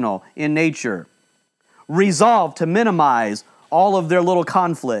provisional in nature. Resolve to minimize all of their little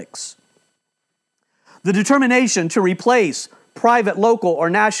conflicts. The determination to replace private, local, or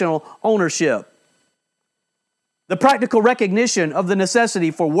national ownership. The practical recognition of the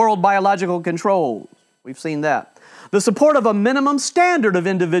necessity for world biological controls. We've seen that. The support of a minimum standard of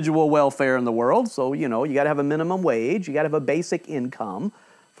individual welfare in the world. So, you got to have a minimum wage. You got to have a basic income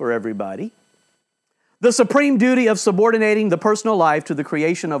for everybody. The supreme duty of subordinating the personal life to the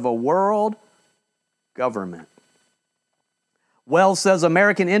creation of a world government. Wells says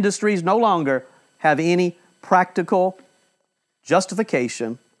American industries no longer have any practical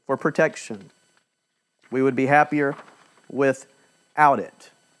justification for protection. We would be happier without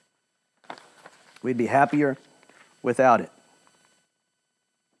it. We'd be happier without it.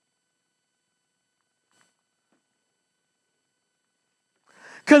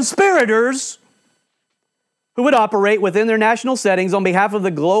 Conspirators who would operate within their national settings on behalf of the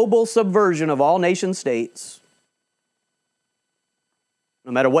global subversion of all nation states.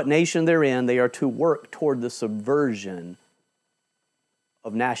 No matter what nation they're in, they are to work toward the subversion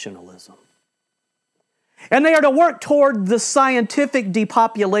of nationalism. And they are to work toward the scientific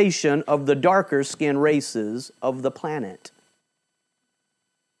depopulation of the darker skinned races of the planet.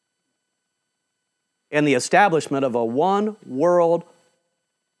 And the establishment of a one world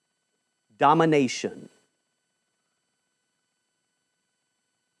domination.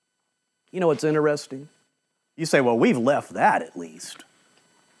 You know what's interesting? You say, well, we've left that at least.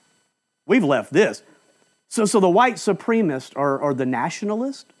 We've left this. So the white supremacists are the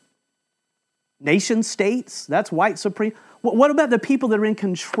nationalists? Nation states? That's white supreme. What about the people that are in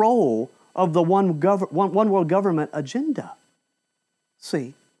control of the one world government agenda?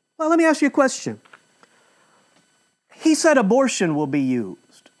 See, well, let me ask you a question. He said abortion will be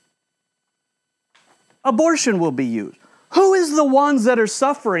used. Abortion will be used. Who is the ones that are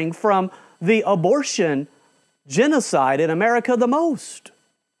suffering from the abortion genocide in America the most?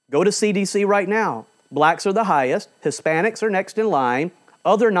 Go to CDC right now. Blacks are the highest. Hispanics are next in line.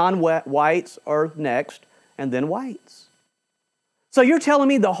 Other non-whites are next, and then whites. So you're telling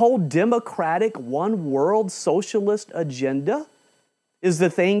me the whole democratic one world socialist agenda is the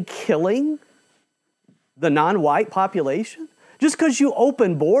thing killing the non-white population? Just because you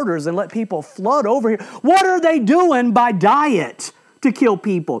open borders and let people flood over here, what are they doing by diet to kill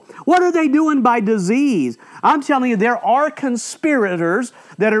people? What are they doing by disease? I'm telling you, there are conspirators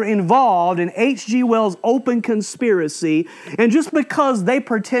that are involved in H.G. Wells' open conspiracy, and just because they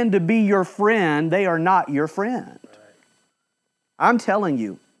pretend to be your friend, they are not your friend. I'm telling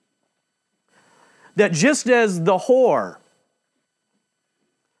you. that just as the whore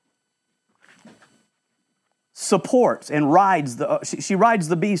supports and rides she rides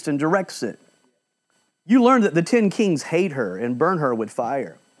the beast and directs it, you learn that the 10 kings hate her and burn her with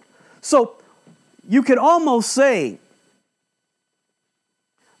fire. So you could almost say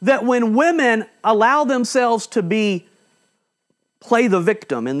that when women allow themselves to play the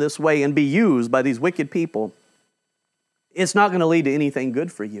victim in this way and be used by these wicked people, it's not going to lead to anything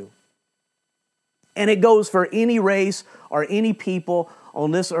good for you. And it goes for any race or any people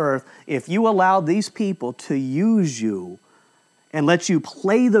on this earth. If you allow these people to use you and let you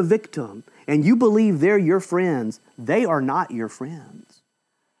play the victim and you believe they're your friends, they are not your friends.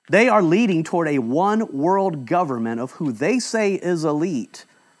 They are leading toward a one world government of who they say is elite.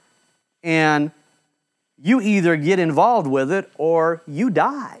 And you either get involved with it or you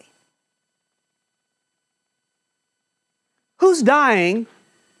die. Who's dying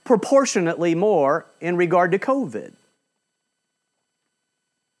proportionately more in regard to COVID?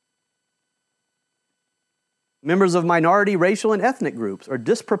 Members of minority, racial, and ethnic groups are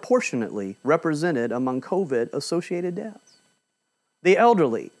disproportionately represented among COVID-associated deaths. The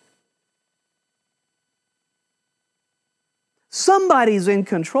elderly. Somebody's in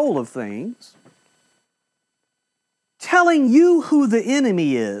control of things, telling you who the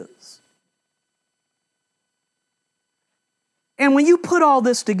enemy is. And when you put all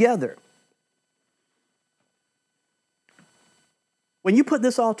this together, when you put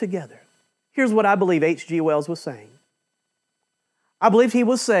this all together, here's what I believe H.G. Wells was saying. I believe he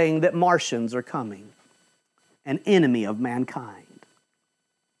was saying that Martians are coming, an enemy of mankind.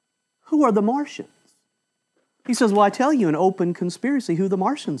 Who are the Martians? He says, well, I tell you in open conspiracy who the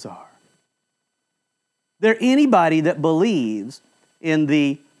Martians are. They're anybody that believes in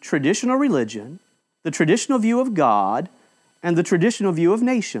the traditional religion, the traditional view of God, and the traditional view of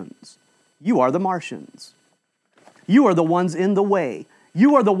nations. You are the Martians. You are the ones in the way.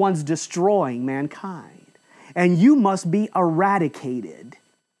 You are the ones destroying mankind. And you must be eradicated.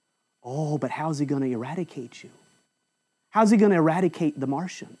 Oh, but how's he going to eradicate you? How's he going to eradicate the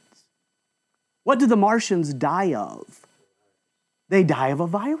Martians? What do the Martians die of? They die of a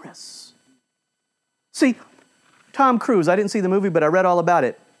virus. See, Tom Cruise, I didn't see the movie, but I read all about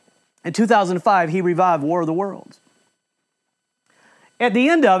it. In 2005, he revived War of the Worlds. At the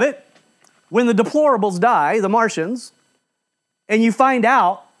end of it, when the deplorables die, the Martians, and you find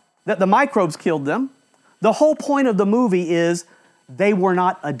out that the microbes killed them, the whole point of the movie is they were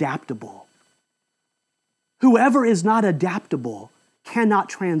not adaptable. Whoever is not adaptable cannot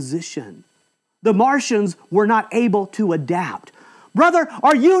transition. The Martians were not able to adapt. Brother,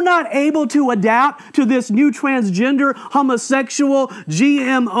 are you not able to adapt to this new transgender, homosexual,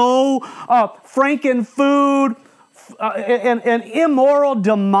 GMO, frankenfood, and immoral,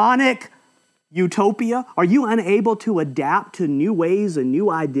 demonic utopia? Are you unable to adapt to new ways and new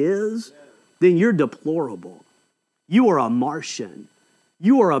ideas? Then you're deplorable. You are a Martian.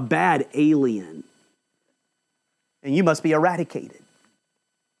 You are a bad alien. And you must be eradicated.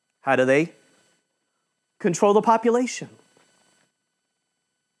 How do they control the population?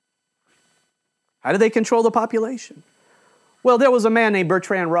 How do they control the population? Well, there was a man named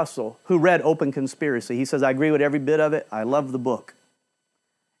Bertrand Russell who read Open Conspiracy. He says, I agree with every bit of it. I love the book.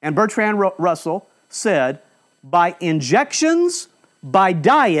 And Bertrand Russell said, by injections, by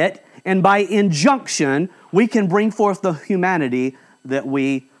diet, and by injunction, we can bring forth the humanity that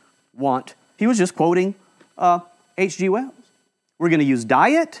we want. He was just quoting H.G. Wells. We're going to use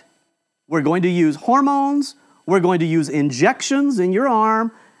diet. We're going to use hormones. We're going to use injections in your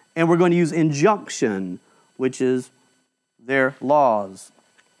arm. And we're going to use injunction, which is their laws.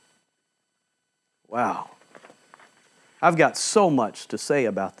 Wow. I've got so much to say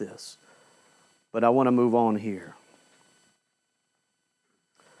about this, but I want to move on here.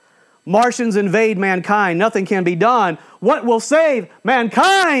 Martians invade mankind. Nothing can be done. What will save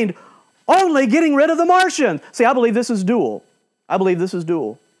mankind? Only getting rid of the Martians. See, I believe this is dual. I believe this is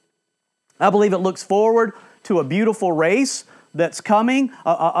dual. I believe it looks forward to a beautiful race that's coming,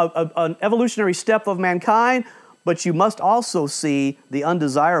 an evolutionary step of mankind, but you must also see the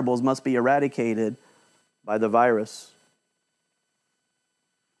undesirables must be eradicated by the virus.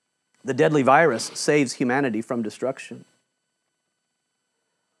 The deadly virus saves humanity from destruction.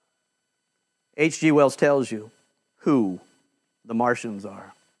 H.G. Wells tells you who the Martians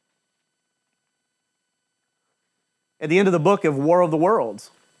are. At the end of the book of War of the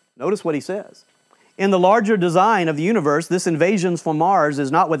Worlds, notice what he says. In the larger design of the universe, this invasion from Mars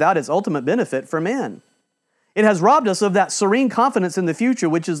is not without its ultimate benefit for men. It has robbed us of that serene confidence in the future,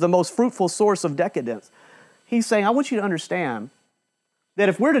 which is the most fruitful source of decadence. He's saying, I want you to understand that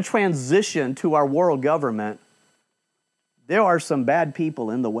if we're to transition to our world government, there are some bad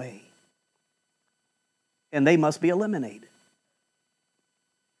people in the way. And they must be eliminated.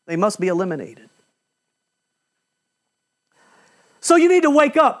 They must be eliminated. So you need to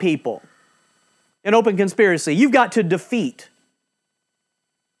wake up, people. In open conspiracy, you've got to defeat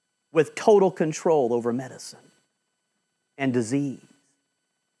with total control over medicine and disease.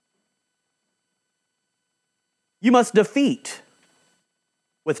 You must defeat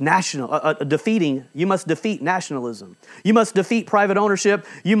with you must defeat nationalism. You must defeat private ownership.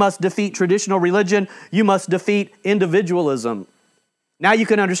 You must defeat traditional religion. You must defeat individualism. Now you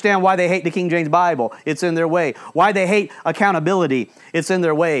can understand why they hate the King James Bible. It's in their way. Why they hate accountability. It's in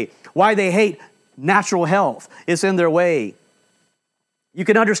their way. Why they hate natural health. It's in their way. You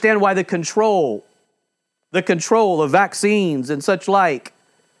can understand why the control of vaccines and such like.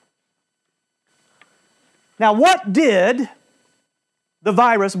 Now, what did the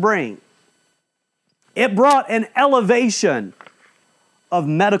virus bring? It brought an elevation of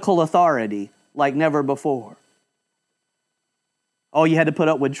medical authority like never before. Oh, you had to put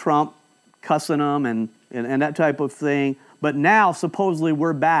up with Trump cussing them and that type of thing. But now, supposedly,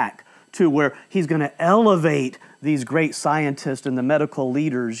 we're back to where he's going to elevate these great scientists and the medical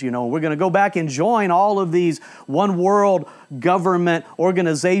leaders. We're going to go back and join all of these one world government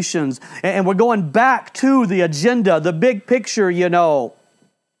organizations. And we're going back to the agenda, the big picture,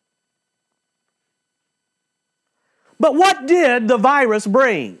 But what did the virus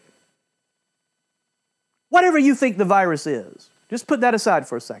bring? Whatever you think the virus is, just put that aside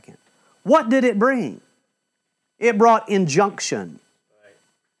for a second. What did it bring? It brought injunction.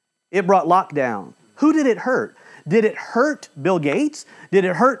 It brought lockdown. Who did it hurt? Did it hurt Bill Gates? Did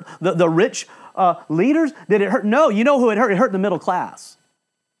it hurt the rich leaders? Did it hurt? No, you know who it hurt? It hurt the middle class.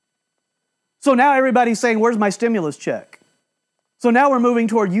 So now everybody's saying, where's my stimulus check? So now we're moving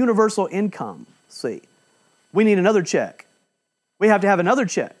toward universal income. See, we need another check. We have to have another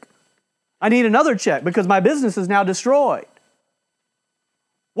check. I need another check because my business is now destroyed.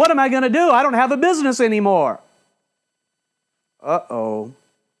 What am I going to do? I don't have a business anymore. Uh-oh.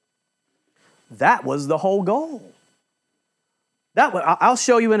 That was the whole goal. I'll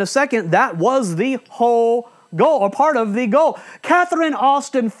show you in a second. That was the whole goal, or part of the goal. Catherine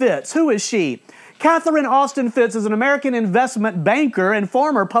Austin Fitts, who is she? Catherine Austin Fitts is an American investment banker and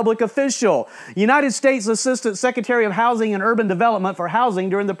former public official, United States Assistant Secretary of Housing and Urban Development for Housing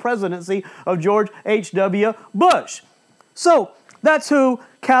during the presidency of George H.W. Bush. So that's who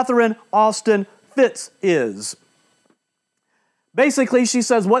Catherine Austin Fitts is. Basically, she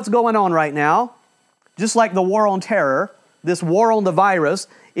says what's going on right now, just like the war on terror, this war on the virus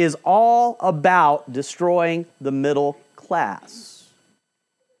is all about destroying the middle class.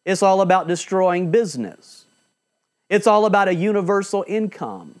 It's all about destroying business. It's all about a universal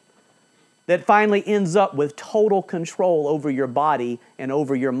income that finally ends up with total control over your body and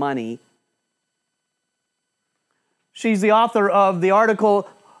over your money. She's the author of the article,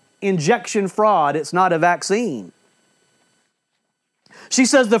 Injection Fraud, It's Not a Vaccine. She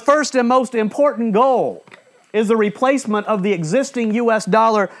says the first and most important goal is the replacement of the existing U.S.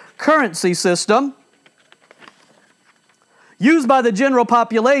 dollar currency system used by the general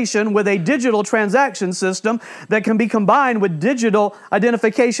population with a digital transaction system that can be combined with digital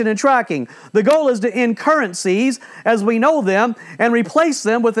identification and tracking. The goal is to end currencies as we know them and replace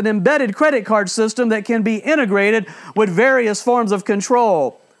them with an embedded credit card system that can be integrated with various forms of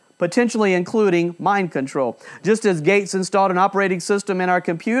control, potentially including mind control. Just as Gates installed an operating system in our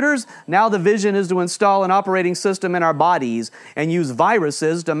computers, now the vision is to install an operating system in our bodies and use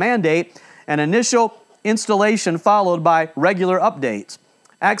viruses to mandate an initial installation followed by regular updates.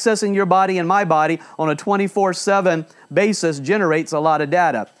 Accessing your body and my body on a 24/7 basis generates a lot of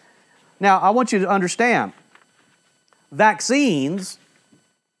data. Now, I want you to understand, vaccines,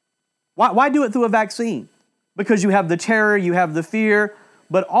 why do it through a vaccine? Because you have the terror, you have the fear,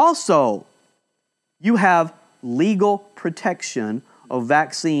 but also you have legal protection of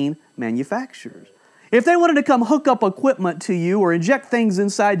vaccine manufacturers. If they wanted to come hook up equipment to you or inject things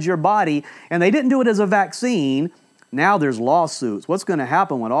inside your body and they didn't do it as a vaccine, now there's lawsuits. What's going to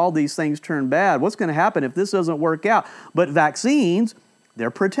happen when all these things turn bad? What's going to happen if this doesn't work out? But vaccines, they're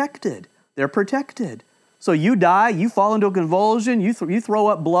protected. They're protected. So you die, you fall into a convulsion, you throw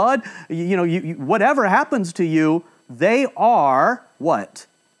up blood, whatever happens to you, they are what?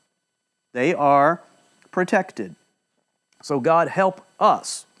 They are protected. So God help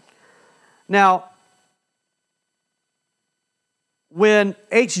us. Now, when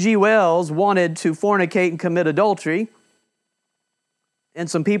H.G. Wells wanted to fornicate and commit adultery, and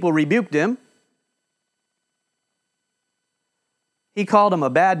some people rebuked him, He called them a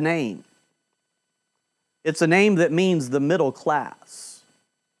bad name. It's a name that means the middle class.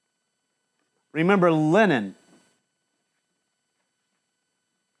 Remember Lenin.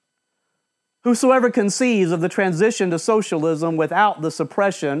 Whosoever conceives of the transition to socialism without the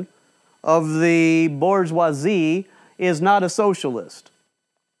suppression of the bourgeoisie is not a socialist.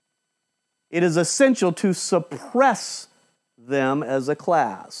 It is essential to suppress them as a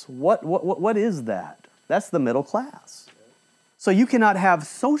class. What is that? That's the middle class. So you cannot have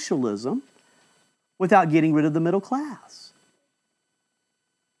socialism without getting rid of the middle class.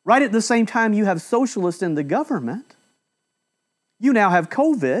 Right at the same time you have socialists in the government, you now have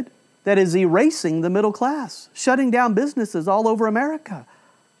COVID that is erasing the middle class, shutting down businesses all over America,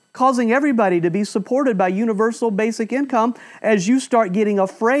 causing everybody to be supported by universal basic income as you start getting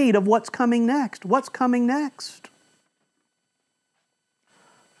afraid of what's coming next. What's coming next?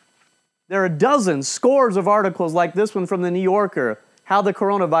 There are dozens, scores of articles like this one from the New Yorker, how the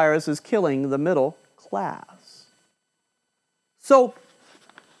coronavirus is killing the middle class. So,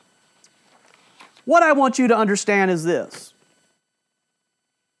 what I want you to understand is this.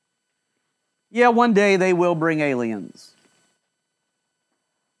 Yeah, one day they will bring aliens.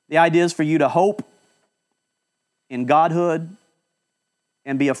 The idea is for you to hope in Godhood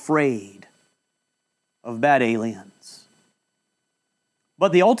and be afraid of bad aliens.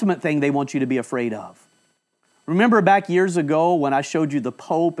 But the ultimate thing they want you to be afraid of. Remember back years ago when I showed you the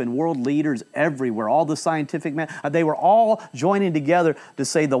Pope and world leaders everywhere, all the scientific men, they were all joining together to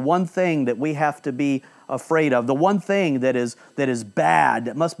say the one thing that we have to be afraid of, the one thing that is bad,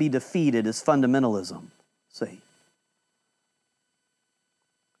 that must be defeated, is fundamentalism. See?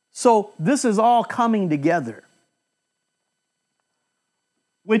 So this is all coming together,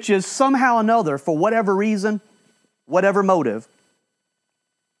 which is somehow or another, for whatever reason, whatever motive,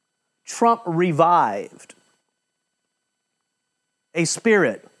 Trump revived a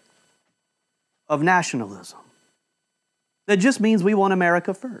spirit of nationalism. That just means we want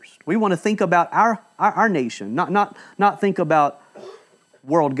America first. We want to think about our nation, not think about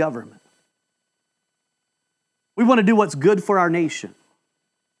world government. We want to do what's good for our nation.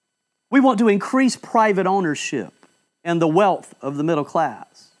 We want to increase private ownership and the wealth of the middle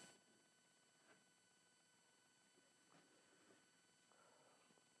class.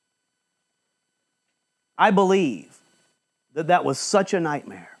 I believe that was such a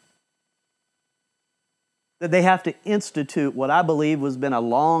nightmare that they have to institute what I believe has been a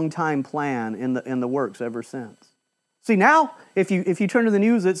long time plan in the works ever since. See, now, if you turn to the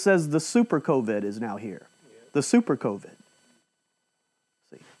news, it says the super COVID is now here. The super COVID.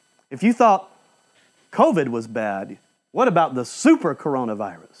 See, if you thought COVID was bad, what about the super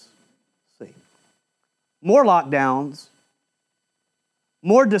coronavirus? See, more lockdowns,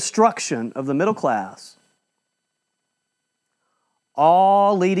 more destruction of the middle class,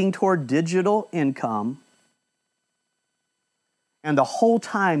 all leading toward digital income, and the whole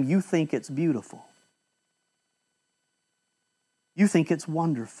time you think it's beautiful. You think it's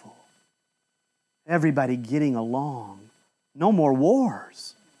wonderful. Everybody getting along. No more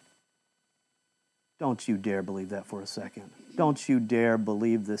wars. Don't you dare believe that for a second. Don't you dare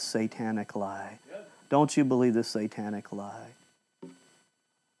believe this satanic lie. Don't you believe this satanic lie.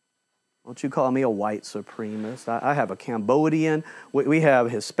 Don't you call me a white supremacist. I have a Cambodian, we have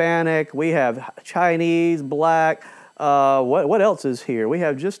Hispanic, we have Chinese, black. What else is here? We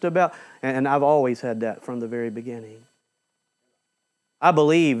have just about, and I've always had that from the very beginning. I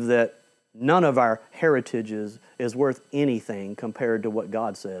believe that none of our heritages is worth anything compared to what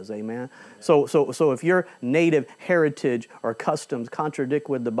God says, amen? So if your native heritage or customs contradict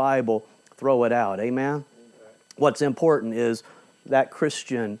with the Bible, throw it out, amen? What's important is that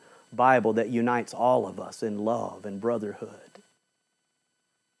Christian Bible that unites all of us in love and brotherhood.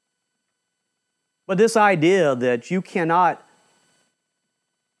 But this idea that you cannot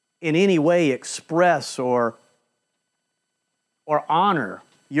in any way express or honor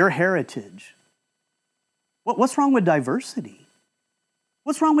your heritage. What's wrong with diversity?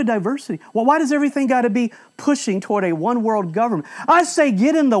 What's wrong with diversity? Well, why does everything got to be pushing toward a one-world government? I say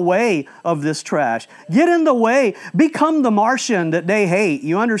get in the way of this trash. Get in the way. Become the Martian that they hate.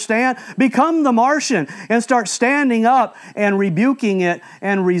 You understand? Become the Martian and start standing up and rebuking it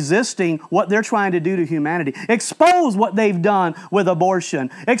and resisting what they're trying to do to humanity. Expose what they've done with abortion.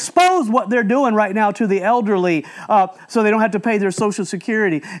 Expose what they're doing right now to the elderly so they don't have to pay their Social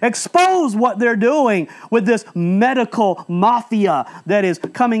Security. Expose what they're doing with this medical mafia that is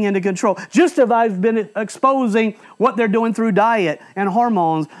coming into control. Just as I've been exposing what they're doing through diet and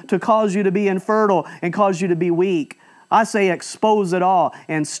hormones to cause you to be infertile and cause you to be weak. I say expose it all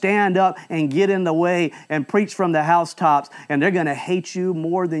and stand up and get in the way and preach from the housetops, and they're going to hate you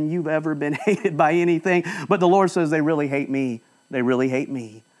more than you've ever been hated by anything. But the Lord says they really hate me. They really hate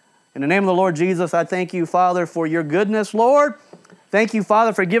me. In the name of the Lord Jesus, I thank you, Father, for your goodness, Lord. Thank you,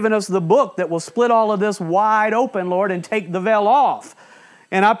 Father, for giving us the book that will split all of this wide open, Lord, and take the veil off.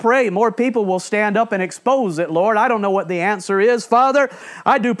 And I pray more people will stand up and expose it, Lord. I don't know what the answer is, Father.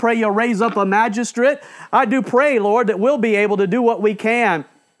 I do pray you'll raise up a magistrate. I do pray, Lord, that we'll be able to do what we can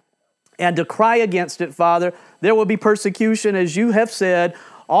and to cry against it, Father. There will be persecution, as you have said,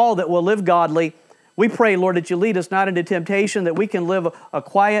 all that will live godly. We pray, Lord, that you lead us not into temptation, that we can live a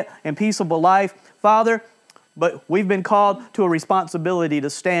quiet and peaceable life, Father. But we've been called to a responsibility to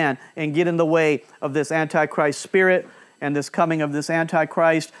stand and get in the way of this Antichrist spirit and this coming of this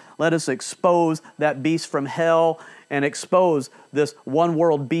Antichrist. Let us expose that beast from hell and expose this one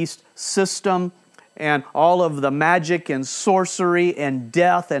world beast system and all of the magic and sorcery and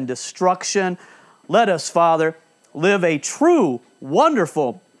death and destruction. Let us, Father, live a true,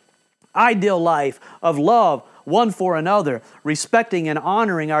 wonderful, ideal life of love one for another, respecting and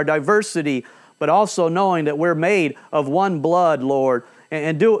honoring our diversity, but also knowing that we're made of one blood, Lord,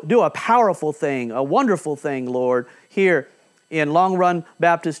 and do a powerful thing, a wonderful thing, Lord, here in Long Run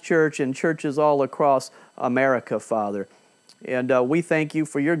Baptist Church and churches all across America, Father. And we thank you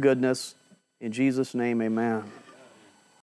for your goodness. In Jesus' name, amen.